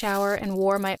quick shower and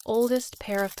wore my oldest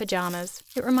pair of pajamas.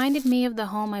 It reminded me of the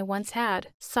home I once had.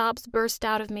 Sobs burst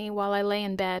out of me while I lay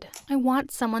in bed. I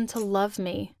want someone to love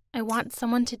me. I want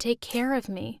someone to take care of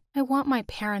me. I want my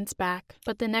parents back.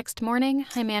 But the next morning,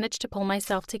 I managed to pull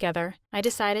myself together. I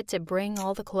decided to bring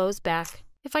all the clothes back.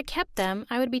 If I kept them,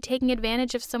 I would be taking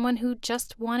advantage of someone who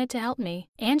just wanted to help me.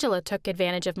 Angela took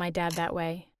advantage of my dad that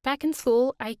way. Back in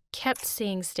school, I kept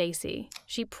seeing Stacy.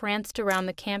 She pranced around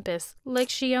the campus like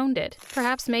she owned it.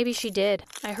 Perhaps maybe she did.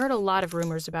 I heard a lot of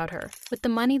rumors about her. With the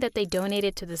money that they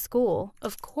donated to the school,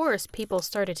 of course people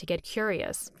started to get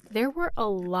curious. There were a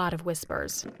lot of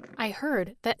whispers. I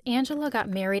heard that Angela got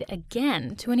married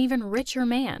again to an even richer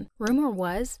man. Rumor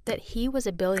was that he was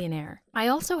a billionaire. I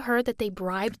also heard that they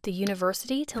bribed the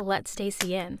university to let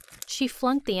Stacy in. She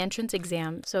flunked the entrance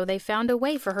exam, so they found a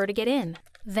way for her to get in.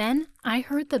 Then, I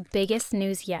heard the biggest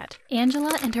news yet.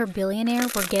 Angela and her billionaire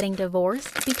were getting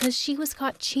divorced because she was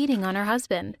caught cheating on her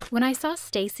husband. When I saw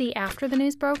Stacy after the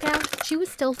news broke out, she was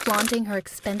still flaunting her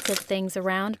expensive things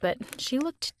around, but she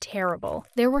looked terrible.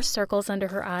 There were circles under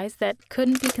her eyes that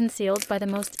couldn't be concealed by the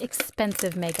most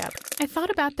expensive makeup. I thought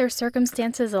about their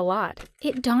circumstances a lot.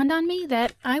 It dawned on me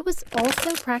that I was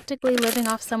also practically living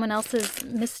off someone else's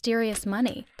mysterious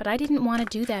money, but I didn't want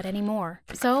to do that anymore.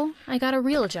 So, I got a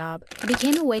real job. I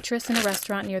became a waitress in a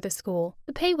restaurant near the school.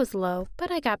 The pay was low,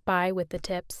 but I got by with the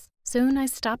tips. Soon I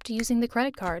stopped using the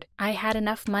credit card. I had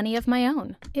enough money of my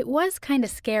own. It was kind of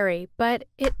scary, but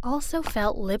it also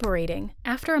felt liberating.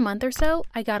 After a month or so,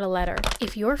 I got a letter.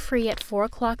 "If you're free at 4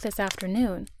 o'clock this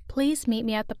afternoon, please meet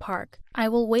me at the park. I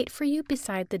will wait for you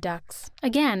beside the ducks."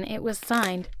 Again, it was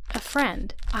signed, a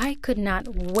friend. I could not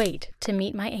wait to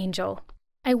meet my angel.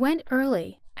 I went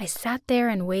early. I sat there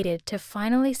and waited to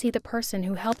finally see the person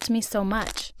who helped me so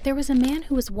much. There was a man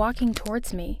who was walking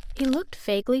towards me. He looked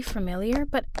vaguely familiar,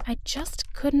 but I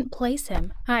just couldn't place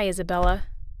him. "Hi, Isabella,"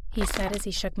 he said as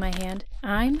he shook my hand.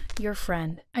 "I'm your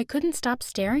friend." I couldn't stop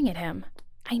staring at him.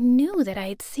 I knew that I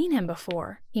had seen him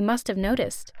before. He must have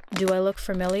noticed. "Do I look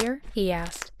familiar?" he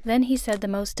asked. Then he said the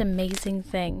most amazing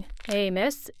thing. "Hey,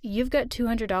 miss, you've got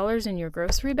 $200 in your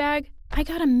grocery bag?" I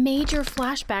got a major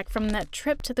flashback from that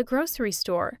trip to the grocery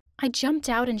store. I jumped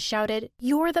out and shouted,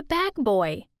 "You're the bag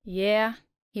boy!" "Yeah,"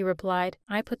 he replied.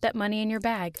 "I put that money in your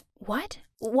bag." What?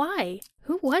 Why?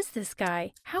 Who was this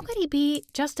guy? How could he be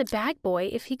just a bag boy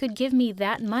if he could give me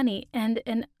that money and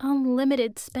an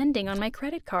unlimited spending on my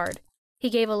credit card? He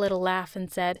gave a little laugh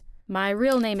and said, "My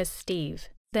real name is Steve."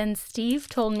 Then Steve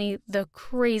told me the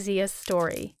craziest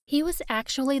story. He was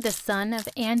actually the son of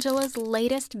Angela's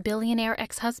latest billionaire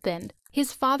ex-husband.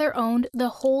 His father owned the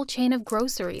whole chain of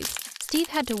groceries. Steve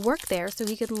had to work there so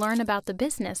he could learn about the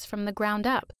business from the ground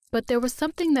up. "But there was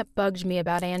something that bugged me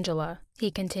about Angela," he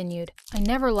continued. "I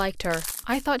never liked her.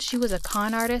 I thought she was a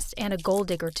con artist and a gold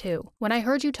digger too. When I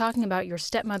heard you talking about your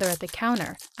stepmother at the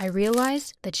counter, I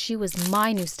realized that she was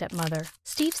my new stepmother."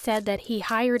 Steve said that he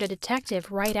hired a detective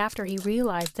right after he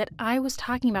realized that I was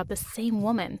talking about the same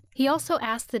woman. He also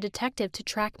asked the detective to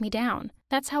track me down.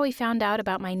 That's how he found out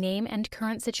about my name and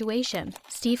current situation.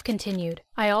 Steve continued,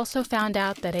 "I also found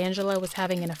out that Angela was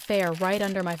having an affair right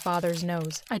under my father's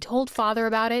nose. I told father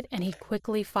about it, and he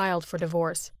quickly filed for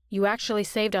divorce. You actually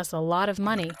saved us a lot of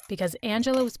money because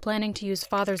Angela was planning to use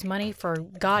father's money for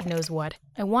God knows what.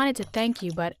 I wanted to thank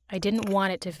you, but I didn't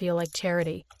want it to feel like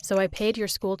charity. So I paid your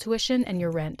school tuition and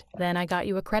your rent. Then I got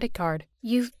you a credit card."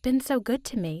 "You've been so good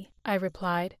to me," I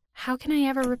replied. "How can I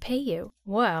ever repay you?"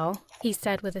 "Well," he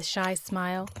said with a shy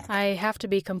smile, "I have to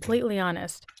be completely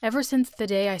honest. Ever since the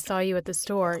day I saw you at the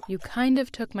store, you kind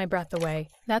of took my breath away.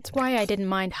 That's why I didn't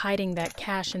mind hiding that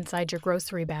cash inside your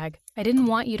grocery bag. I didn't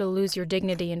want you to lose your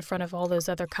dignity in front of all those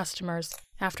other customers.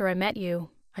 After I met you,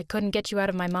 I couldn't get you out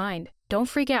of my mind. Don't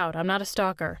freak out, I'm not a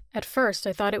stalker. At first,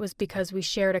 I thought it was because we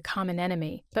shared a common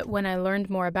enemy, but when I learned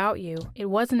more about you, it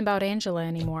wasn't about Angela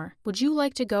anymore. Would you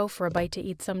like to go for a bite to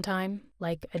eat sometime?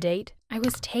 Like a date?" I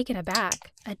was taken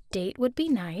aback. "A date would be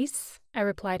nice," I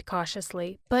replied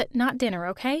cautiously, "but not dinner,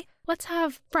 okay? Let's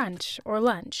have brunch or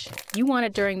lunch." "You want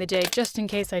it during the day just in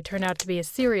case I turn out to be a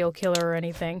serial killer or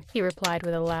anything," he replied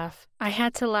with a laugh. I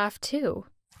had to laugh too.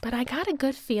 But I got a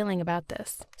good feeling about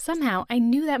this. Somehow, I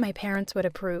knew that my parents would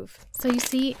approve. So you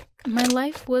see, my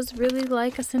life was really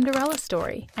like a Cinderella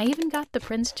story. I even got the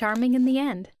Prince Charming in the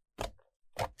end.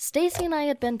 Stacy and I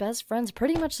had been best friends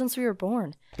pretty much since we were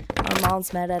born. Our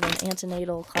moms met at an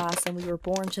antenatal class and we were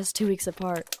born just 2 weeks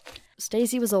apart.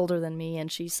 Stacy was older than me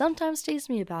and she sometimes teased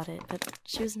me about it, but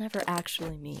she was never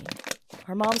actually mean.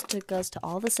 Our moms took us to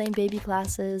all the same baby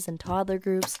classes and toddler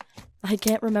groups. I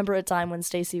can't remember a time when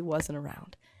Stacy wasn't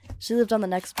around. She lived on the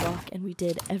next block, and we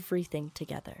did everything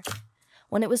together.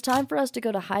 When it was time for us to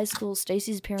go to high school,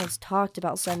 Stacy's parents talked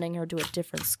about sending her to a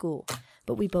different school,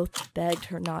 but we both begged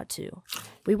her not to.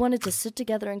 We wanted to sit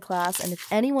together in class, and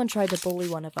if anyone tried to bully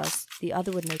one of us, the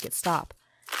other would make it stop.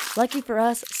 Lucky for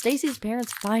us, Stacy's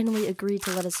parents finally agreed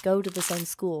to let us go to the same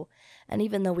school, and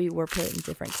even though we were put in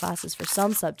different classes for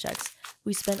some subjects,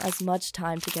 we spent as much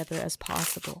time together as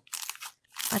possible.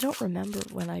 I don't remember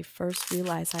when I first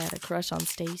realized I had a crush on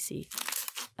Stacy.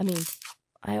 I mean,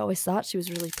 I always thought she was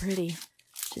really pretty.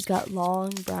 She's got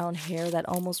long brown hair that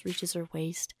almost reaches her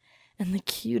waist, and the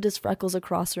cutest freckles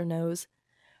across her nose.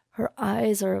 Her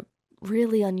eyes are a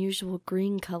really unusual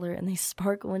green color, and they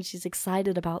sparkle when she's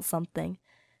excited about something.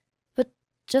 But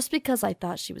just because I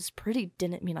thought she was pretty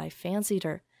didn't mean I fancied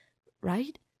her,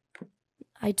 right?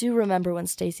 I do remember when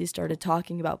Stacy started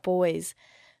talking about boys.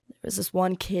 There was this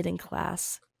one kid in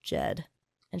class, Jed,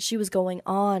 and she was going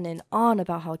on and on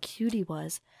about how cute he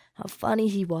was, how funny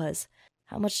he was,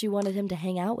 how much she wanted him to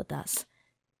hang out with us.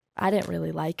 I didn't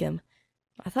really like him.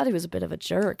 I thought he was a bit of a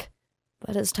jerk.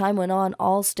 But as time went on,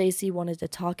 all Stacy wanted to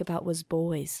talk about was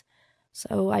boys.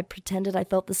 So I pretended I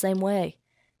felt the same way.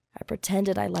 I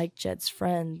pretended I liked Jed's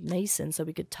friend, Mason, so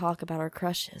we could talk about our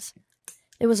crushes.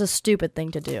 It was a stupid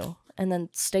thing to do. And then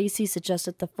Stacy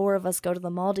suggested the 4 of us go to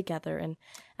the mall together and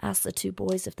asked the 2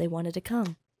 boys if they wanted to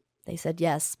come. They said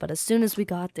yes, but as soon as we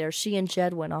got there, she and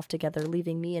Jed went off together,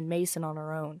 leaving me and Mason on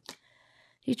our own.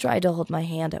 He tried to hold my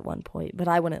hand at one point, but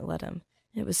I wouldn't let him.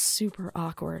 It was super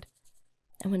awkward.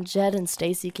 And when Jed and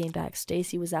Stacy came back,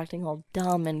 Stacy was acting all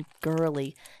dumb and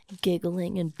girly,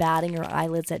 giggling and batting her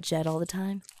eyelids at Jed all the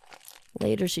time.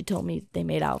 Later, she told me they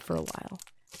made out for a while.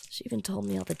 She even told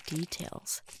me all the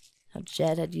details. How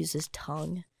Jed had used his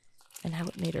tongue, and how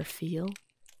it made her feel.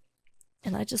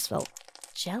 And I just felt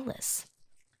jealous.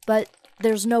 But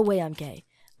there's no way I'm gay.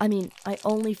 I mean, I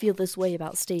only feel this way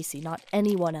about Stacy, not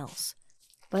anyone else.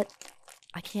 But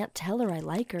I can't tell her I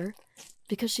like her,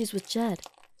 Because she's with Jed.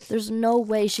 There's no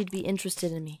way she'd be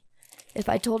interested in me. If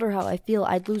I told her how I feel,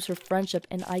 I'd lose her friendship,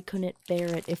 and I couldn't bear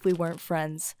it if we weren't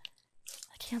friends.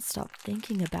 I can't stop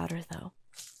thinking about her, though.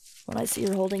 When I see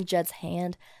her holding Jed's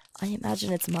hand, I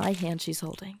imagine it's my hand she's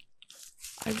holding.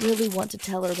 I really want to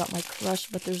tell her about my crush,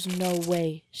 but there's no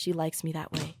way she likes me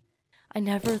that way. I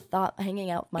never thought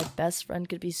hanging out with my best friend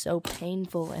could be so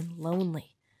painful and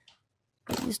lonely.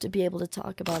 I used to be able to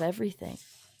talk about everything.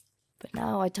 But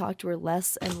now I talk to her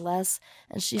less and less,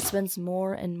 and she spends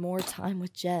more and more time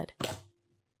with Jed.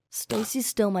 Stacy's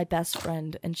still my best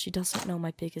friend, and she doesn't know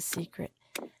my biggest secret,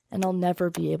 and I'll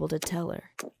never be able to tell her.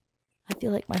 I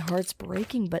feel like my heart's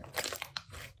breaking, but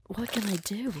what can I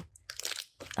do?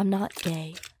 I'm not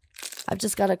gay. I've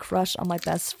just got a crush on my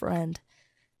best friend,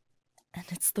 and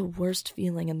it's the worst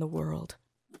feeling in the world.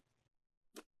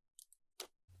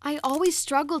 I always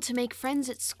struggled to make friends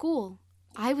at school.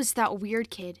 I was that weird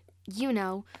kid. You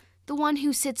know, the one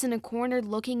who sits in a corner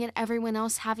looking at everyone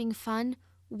else having fun,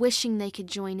 wishing they could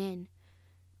join in.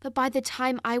 But by the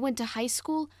time I went to high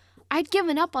school, I'd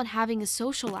given up on having a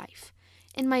social life,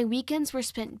 and my weekends were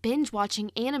spent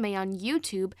binge-watching anime on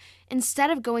YouTube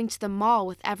instead of going to the mall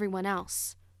with everyone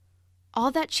else. All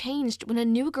that changed when a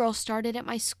new girl started at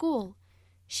my school.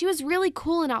 She was really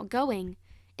cool and outgoing,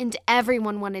 and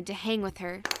everyone wanted to hang with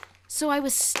her. So I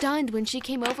was stunned when she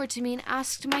came over to me and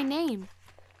asked my name.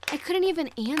 I couldn't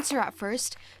even answer at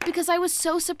first because I was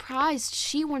so surprised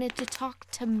she wanted to talk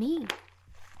to me.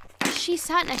 She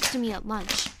sat next to me at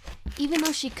lunch, even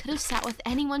though she could have sat with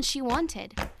anyone she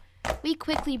wanted. We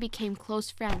quickly became close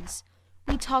friends.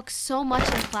 We talk so much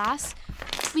in class,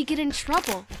 we get in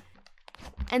trouble.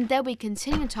 And then we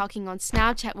continued talking on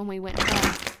Snapchat when we went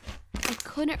home. I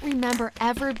couldn't remember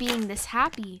ever being this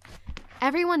happy.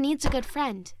 Everyone needs a good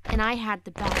friend, and I had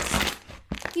the best.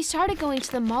 We started going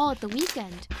to the mall at the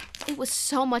weekend. It was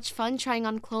so much fun trying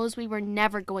on clothes we were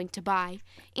never going to buy,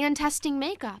 and testing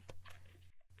makeup.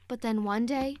 But then one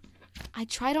day, I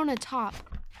tried on a top,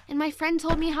 and my friend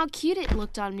told me how cute it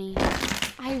looked on me.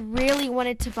 I really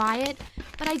wanted to buy it,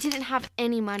 but I didn't have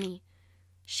any money.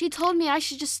 She told me I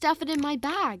should just stuff it in my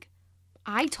bag.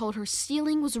 I told her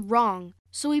stealing was wrong,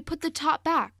 so we put the top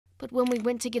back. But when we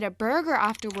went to get a burger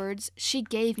afterwards, she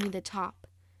gave me the top.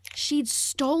 She'd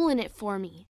stolen it for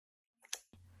me.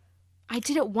 I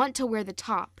didn't want to wear the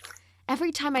top.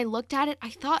 Every time I looked at it, I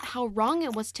thought how wrong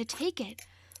it was to take it.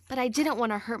 But I didn't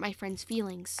want to hurt my friend's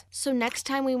feelings. So next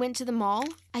time we went to the mall,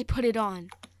 I put it on.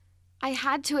 I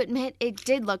had to admit it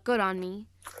did look good on me.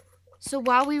 So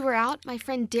while we were out, my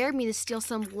friend dared me to steal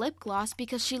some lip gloss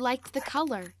because she liked the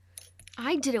color.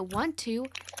 I didn't want to,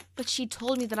 but she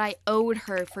told me that I owed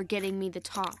her for getting me the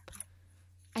top.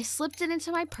 I slipped it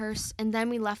into my purse, and then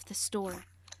we left the store.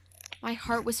 My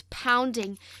heart was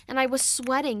pounding, and I was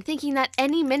sweating, thinking that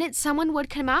any minute someone would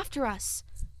come after us.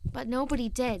 But nobody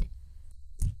did.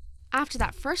 After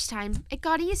that first time, it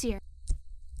got easier.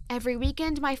 Every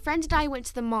weekend, my friend and I went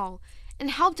to the mall and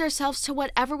helped ourselves to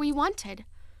whatever we wanted.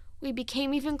 We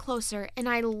became even closer, and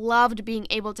I loved being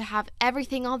able to have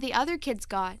everything all the other kids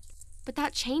got. But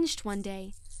that changed one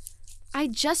day. I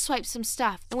just swiped some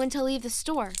stuff and went to leave the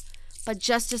store. But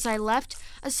just as I left,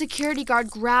 a security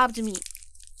guard grabbed me,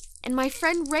 and my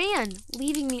friend ran,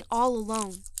 leaving me all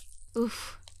alone.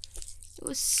 Oof. It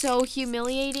was so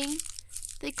humiliating.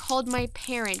 They called my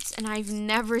parents, and I've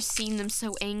never seen them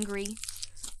so angry.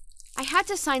 I had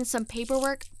to sign some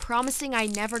paperwork promising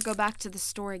I'd never go back to the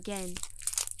store again.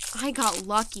 I got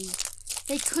lucky.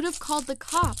 They could have called the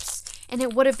cops, and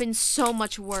it would have been so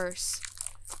much worse.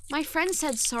 My friend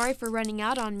said sorry for running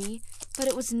out on me, but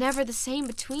it was never the same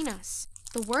between us.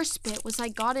 The worst bit was I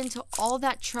got into all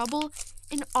that trouble,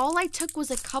 and all I took was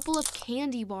a couple of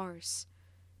candy bars.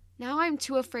 Now I'm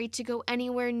too afraid to go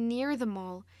anywhere near the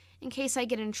mall in case I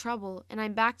get in trouble and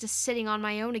I'm back to sitting on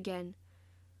my own again.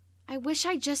 I wish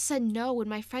I just said no when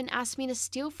my friend asked me to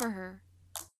steal for her.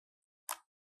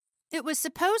 It was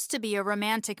supposed to be a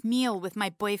romantic meal with my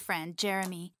boyfriend,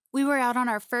 Jeremy. We were out on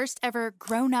our first ever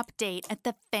grown-up date at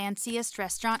the fanciest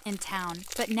restaurant in town,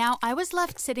 but now I was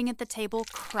left sitting at the table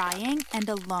crying and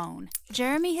alone.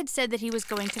 Jeremy had said that he was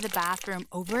going to the bathroom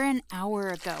over an hour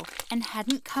ago and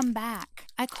hadn't come back.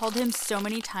 I called him so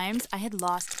many times I had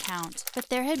lost count, but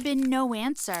there had been no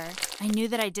answer. I knew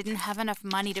that I didn't have enough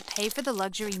money to pay for the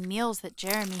luxury meals that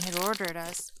Jeremy had ordered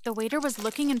us. The waiter was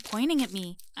looking and pointing at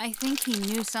me. I think he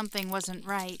knew something wasn't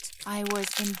right. I was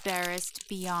embarrassed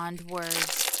beyond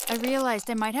words. I realized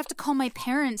I might have to call my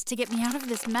parents to get me out of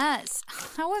this mess.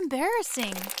 How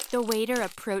embarrassing. The waiter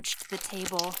approached the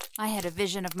table. I had a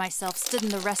vision of myself stood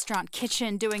in the restaurant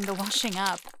kitchen doing the washing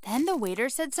up. Then the waiter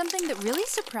said something that really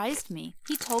surprised me.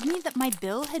 He told me that my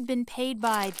bill had been paid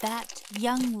by that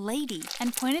young lady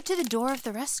and pointed to the door of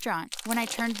the restaurant. When I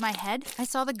turned my head, I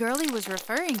saw the girl he was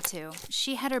referring to.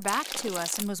 She had her back to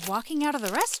us and was walking out of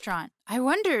the restaurant. I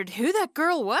wondered who that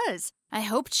girl was. I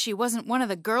hoped she wasn't one of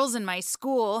the girls in my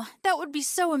school. That would be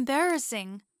so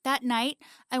embarrassing. That night,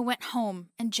 I went home,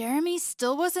 and Jeremy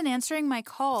still wasn't answering my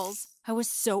calls. I was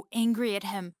so angry at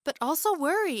him, but also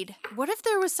worried. What if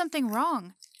there was something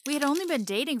wrong? We had only been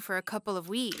dating for a couple of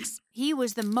weeks. He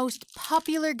was the most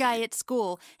popular guy at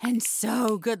school, and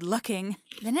so good-looking.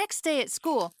 The next day at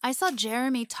school, I saw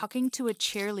Jeremy talking to a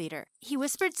cheerleader. He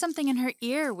whispered something in her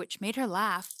ear, which made her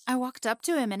laugh. I walked up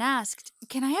to him and asked,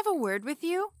 "Can I have a word with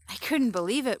you?" I couldn't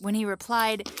believe it when he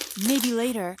replied, "Maybe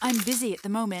later. I'm busy at the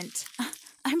moment."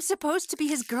 I'm supposed to be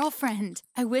his girlfriend.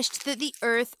 I wished that the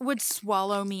earth would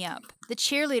swallow me up. The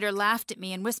cheerleader laughed at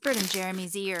me and whispered in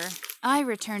Jeremy's ear. I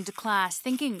returned to class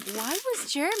thinking, why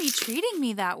was Jeremy treating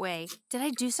me that way? Did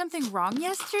I do something wrong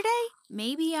yesterday?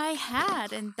 Maybe I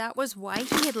had, and that was why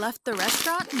he had left the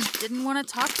restaurant and didn't want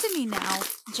to talk to me now.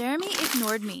 Jeremy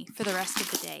ignored me for the rest of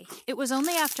the day. It was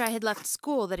only after I had left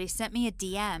school that he sent me a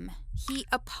DM. He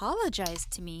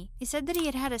apologized to me. He said that he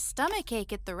had had a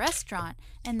stomachache at the restaurant,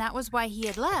 and that was why he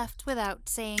had left without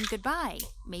saying goodbye.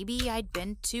 Maybe I'd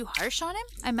been too harsh on him?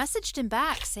 I messaged him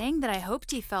back saying that I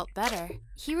hoped he felt better.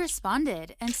 He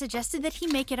responded and suggested that he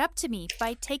make it up to me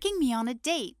by taking me on a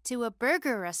date to a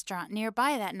burger restaurant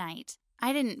nearby that night.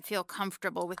 I didn't feel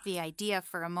comfortable with the idea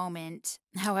for a moment.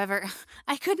 However,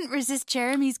 I couldn't resist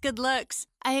Jeremy's good looks.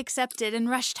 I accepted and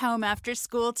rushed home after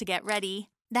school to get ready.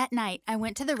 That night, I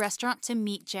went to the restaurant to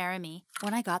meet Jeremy.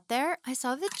 When I got there, I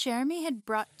saw that Jeremy had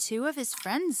brought 2 of his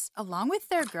friends along with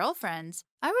their girlfriends.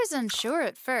 I was unsure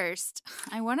at first.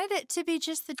 I wanted it to be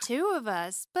just the 2 of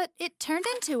us, but it turned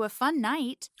into a fun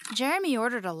night. Jeremy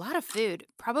ordered a lot of food,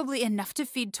 probably enough to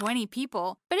feed 20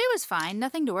 people, but it was fine,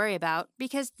 nothing to worry about,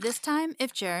 because this time,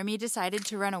 if Jeremy decided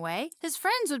to run away, his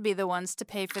friends would be the ones to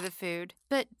pay for the food.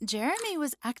 But Jeremy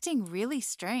was acting really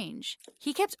strange.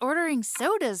 He kept ordering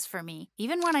sodas for me,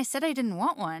 even when I said I didn't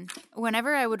want one.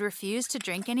 Whenever I would refuse to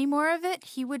drink any more of it,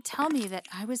 he would tell me that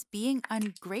I was being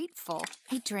ungrateful.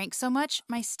 I drank so much,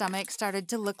 my stomach started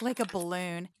to look like a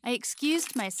balloon. I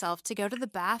excused myself to go to the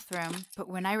bathroom, but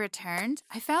when I returned,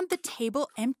 I found the table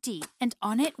empty, and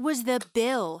on it was the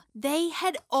bill. They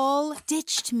had all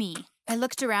ditched me. I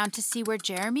looked around to see where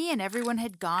Jeremy and everyone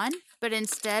had gone, but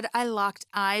instead I locked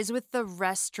eyes with the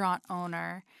restaurant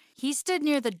owner. He stood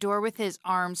near the door with his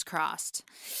arms crossed.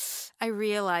 I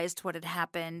realized what had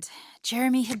happened.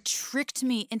 Jeremy had tricked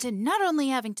me into not only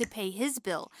having to pay his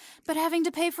bill, but having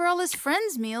to pay for all his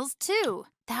friends' meals, too.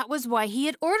 That was why he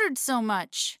had ordered so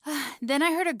much. Then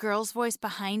I heard a girl's voice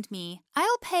behind me.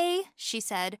 "I'll pay," she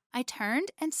said. I turned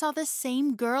and saw the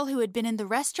same girl who had been in the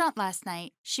restaurant last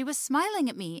night. She was smiling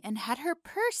at me and had her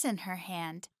purse in her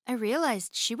hand. I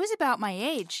realized she was about my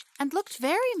age and looked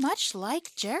very much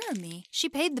like Jeremy. She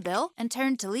paid the bill and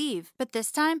turned to leave, but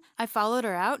this time I followed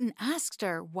her out and asked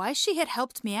her why she had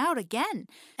helped me out again,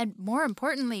 and more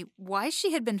importantly, why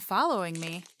she had been following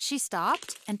me. She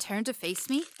stopped and turned to face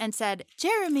me and said,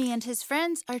 "Jeremy and his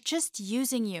friends are just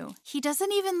using you. He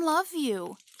doesn't even love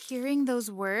you." Hearing those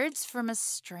words from a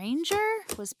stranger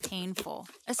was painful,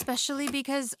 especially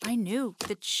because I knew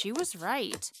that she was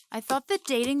right. I thought that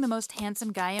dating the most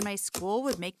handsome guy in my school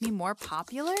would make me more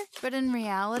popular, but in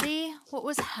reality, what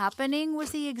was happening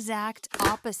was the exact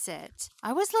opposite.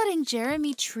 I was letting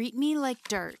Jeremy treat me like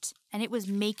dirt, and it was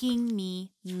making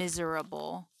me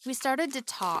miserable. We started to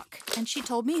talk, and she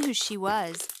told me who she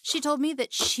was. She told me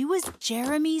that she was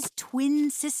Jeremy's twin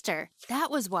sister.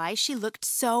 That was why she looked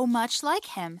so much like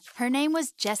him. Her name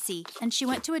was Jessie, and she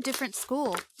went to a different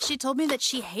school. She told me that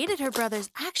she hated her brother's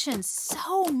actions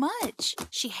so much.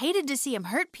 She hated to see him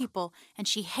hurt people, and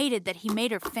she hated that he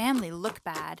made her family look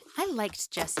bad. I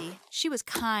liked Jessie. She was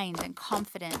kind and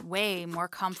confident, way more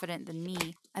confident than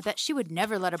me. I bet she would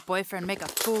never let a boyfriend make a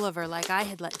fool of her like I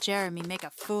had let Jeremy make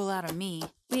a fool out of me.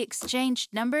 We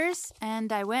exchanged numbers,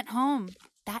 and I went home.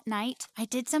 That night, I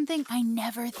did something I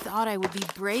never thought I would be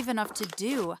brave enough to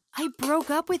do. I broke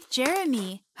up with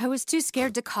Jeremy. I was too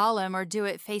scared to call him or do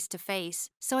it face to face,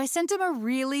 so I sent him a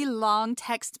really long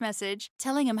text message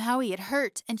telling him how he had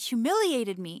hurt and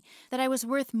humiliated me, that I was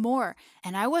worth more,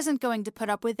 and I wasn't going to put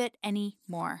up with it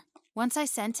anymore. Once I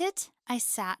sent it, I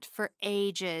sat for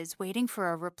ages waiting for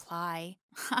a reply.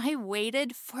 I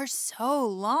waited for so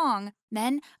long.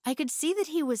 Then I could see that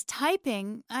he was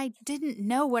typing. I didn't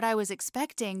know what I was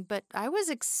expecting, but I was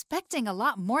expecting a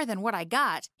lot more than what I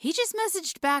got. He just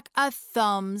messaged back a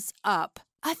thumbs up.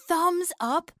 A thumbs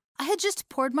up? I had just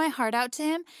poured my heart out to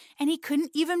him, and he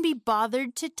couldn't even be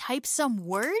bothered to type some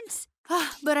words?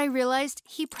 But I realized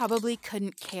he probably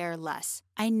couldn't care less.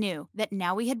 I knew that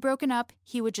now we had broken up,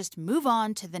 he would just move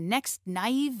on to the next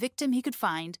naive victim he could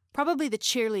find, probably the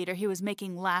cheerleader he was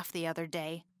making laugh the other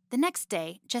day. The next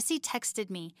day, Jessie texted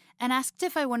me and asked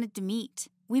if I wanted to meet.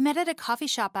 We met at a coffee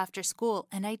shop after school,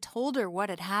 and I told her what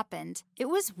had happened. It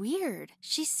was weird.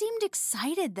 She seemed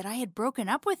excited that I had broken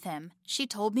up with him. She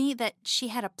told me that she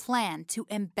had a plan to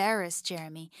embarrass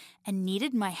Jeremy and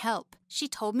needed my help. She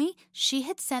told me she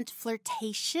had sent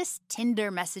flirtatious Tinder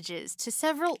messages to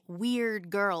several weird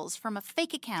girls from a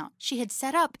fake account she had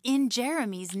set up in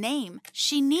Jeremy's name.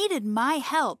 She needed my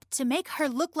help to make her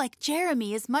look like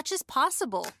Jeremy as much as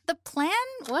possible. The plan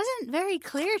wasn't very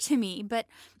clear to me, but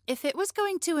if it was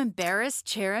going to embarrass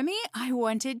Jeremy, I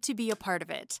wanted to be a part of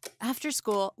it. After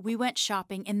school, we went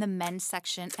shopping in the men's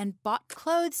section and bought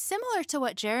clothes similar to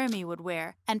what Jeremy would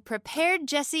wear and prepared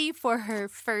Jessie for her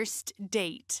first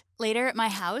date. Later at my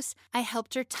house, I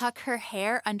helped her tuck her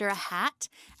hair under a hat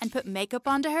and put makeup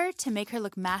onto her to make her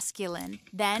look masculine.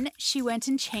 Then she went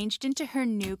and changed into her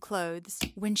new clothes.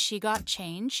 When she got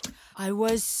changed, I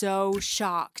was so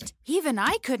shocked. Even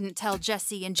I couldn't tell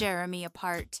Jessie and Jeremy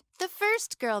apart. The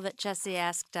first girl that Jessie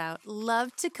asked out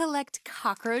loved to collect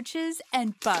cockroaches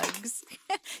and bugs.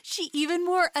 She even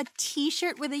wore a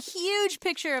t-shirt with a huge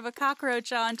picture of a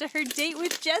cockroach on to her date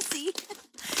with Jessie.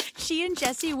 She and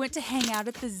Jessie went to hang out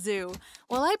at the zoo,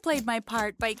 while I played my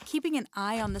part by keeping an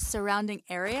eye on the surrounding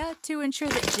area to ensure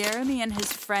that Jeremy and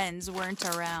his friends weren't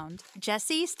around.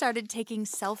 Jessie started taking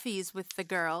selfies with the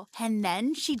girl, and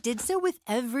then she did so with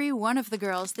every one of the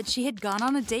girls that she had gone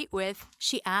on a date with.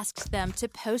 She asked them to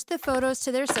post the photos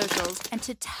to their socials and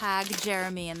to tag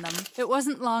Jeremy in them. It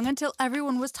wasn't long until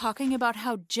everyone was talking about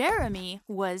how Jeremy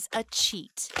was a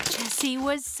cheat. Jessie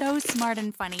was so smart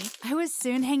and funny. I was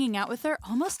soon hanging out with her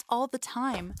almost all the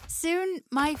time. Soon,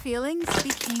 my feelings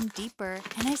became deeper,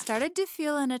 and I started to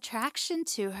feel an attraction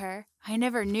to her. I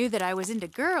never knew that I was into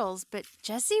girls, but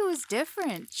Jessie was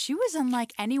different. She was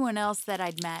unlike anyone else that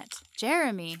I'd met.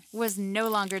 Jeremy was no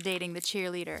longer dating the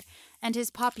cheerleader, and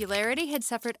his popularity had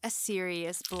suffered a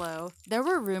serious blow. There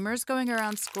were rumors going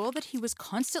around school that he was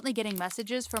constantly getting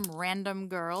messages from random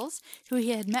girls who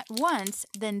he had met once,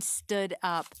 then stood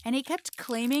up, and he kept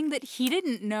claiming that he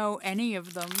didn't know any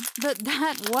of them. But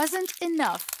that wasn't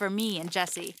enough for me and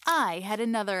Jessie. I had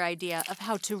another idea of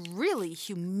how to really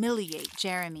humiliate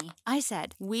Jeremy. I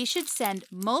said we should send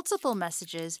multiple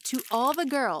messages to all the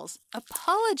girls,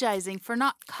 apologizing for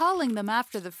not calling them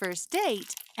after the first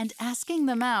date and asking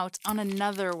them out on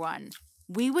another one.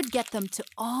 We would get them to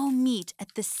all meet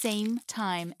at the same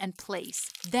time and place.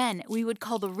 Then we would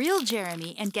call the real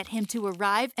Jeremy and get him to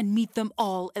arrive and meet them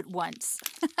all at once.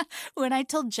 When I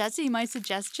told Jessie my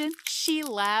suggestion, she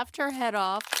laughed her head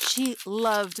off. She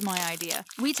loved my idea.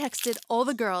 We texted all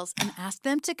the girls and asked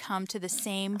them to come to the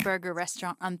same burger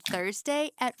restaurant on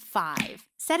Thursday at 5.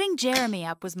 Setting Jeremy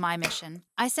up was my mission.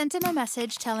 I sent him a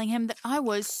message telling him that I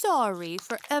was sorry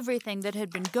for everything that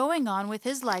had been going on with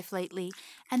his life lately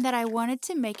and that I wanted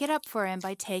to make it up for him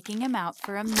by taking him out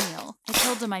for a meal. I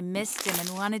told him I missed him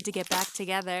and wanted to get back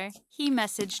together. He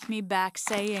messaged me back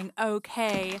saying,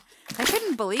 okay. I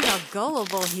couldn't believe how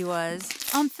gullible he was.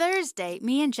 On Thursday,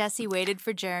 me and Jessie waited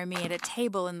for Jeremy at a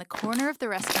table in the corner of the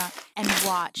restaurant and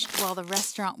watched while the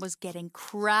restaurant was getting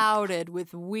crowded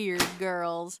with weird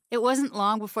girls. It wasn't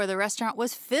long before the restaurant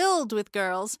was filled with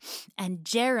girls, and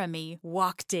Jeremy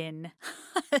walked in.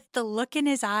 The look in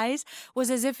his eyes was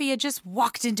as if he had just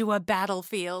walked into a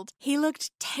battlefield. He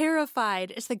looked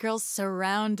terrified as the girls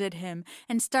surrounded him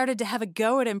and started to have a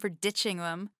go at him for ditching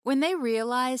them. When they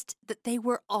realized that they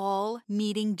were all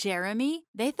meeting Jeremy,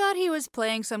 they thought he was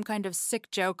playing some kind of sick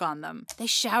joke on them. They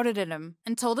shouted at him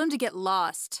and told him to get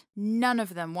lost. None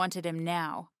of them wanted him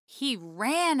now. He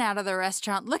ran out of the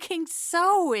restaurant looking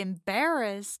so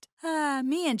embarrassed.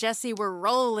 Me and Jessie were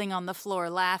rolling on the floor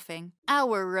laughing.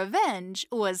 Our revenge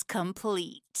was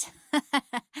complete.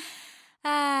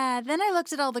 Then I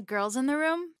looked at all the girls in the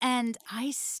room, and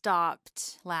I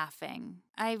stopped laughing.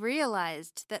 I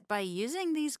realized that by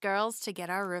using these girls to get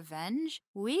our revenge,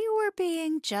 we were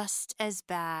being just as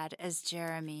bad as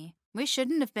Jeremy. We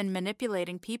shouldn't have been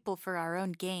manipulating people for our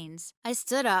own gains. I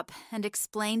stood up and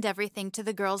explained everything to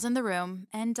the girls in the room,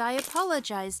 and I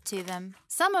apologized to them.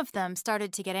 Some of them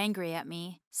started to get angry at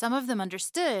me. Some of them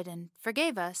understood and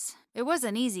forgave us. It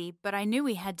wasn't easy, but I knew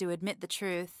we had to admit the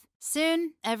truth.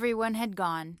 Soon, everyone had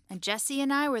gone, and Jessie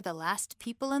and I were the last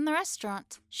people in the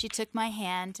restaurant. She took my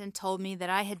hand and told me that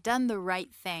I had done the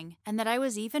right thing, and that I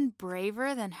was even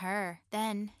braver than her.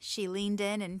 Then she leaned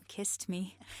in and kissed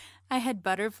me. I had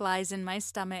butterflies in my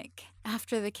stomach.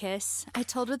 After the kiss, I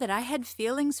told her that I had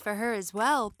feelings for her as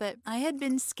well, but I had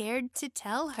been scared to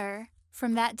tell her.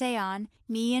 From that day on,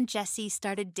 me and Jessie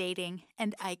started dating,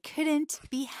 and I couldn't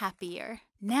be happier.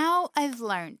 Now I've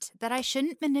learned that I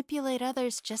shouldn't manipulate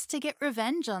others just to get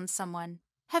revenge on someone.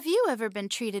 Have you ever been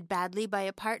treated badly by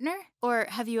a partner? Or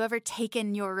have you ever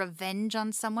taken your revenge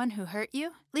on someone who hurt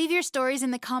you? Leave your stories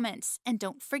in the comments, and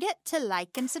don't forget to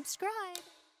like and subscribe.